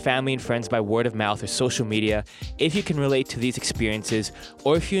show with family and friends by word of mouth or social media if you can relate to these experiences,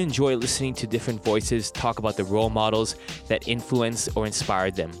 or if you enjoy listening to different voices talk about the role models that influenced or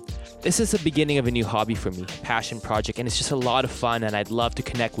inspired them. This is the beginning of a new hobby for me, passion project, and it's just a lot of fun, and I'd love to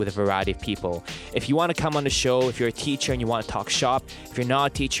connect with a variety of people. If you want to come on the show, if you're a teacher and you want to talk shop, if you're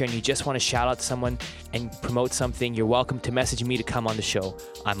not a teacher and you just want to shout out someone and promote something, you're welcome to message me to come on the show.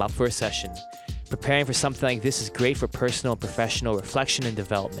 I'm up for a session. Preparing for something like this is great for personal and professional reflection and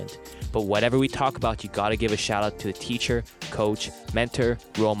development. But whatever we talk about, you got to give a shout out to the teacher, coach, mentor,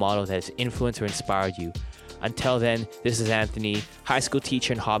 role model that has influenced or inspired you. Until then, this is Anthony, high school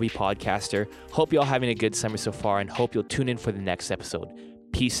teacher and hobby podcaster. Hope you're all having a good summer so far and hope you'll tune in for the next episode.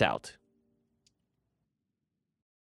 Peace out.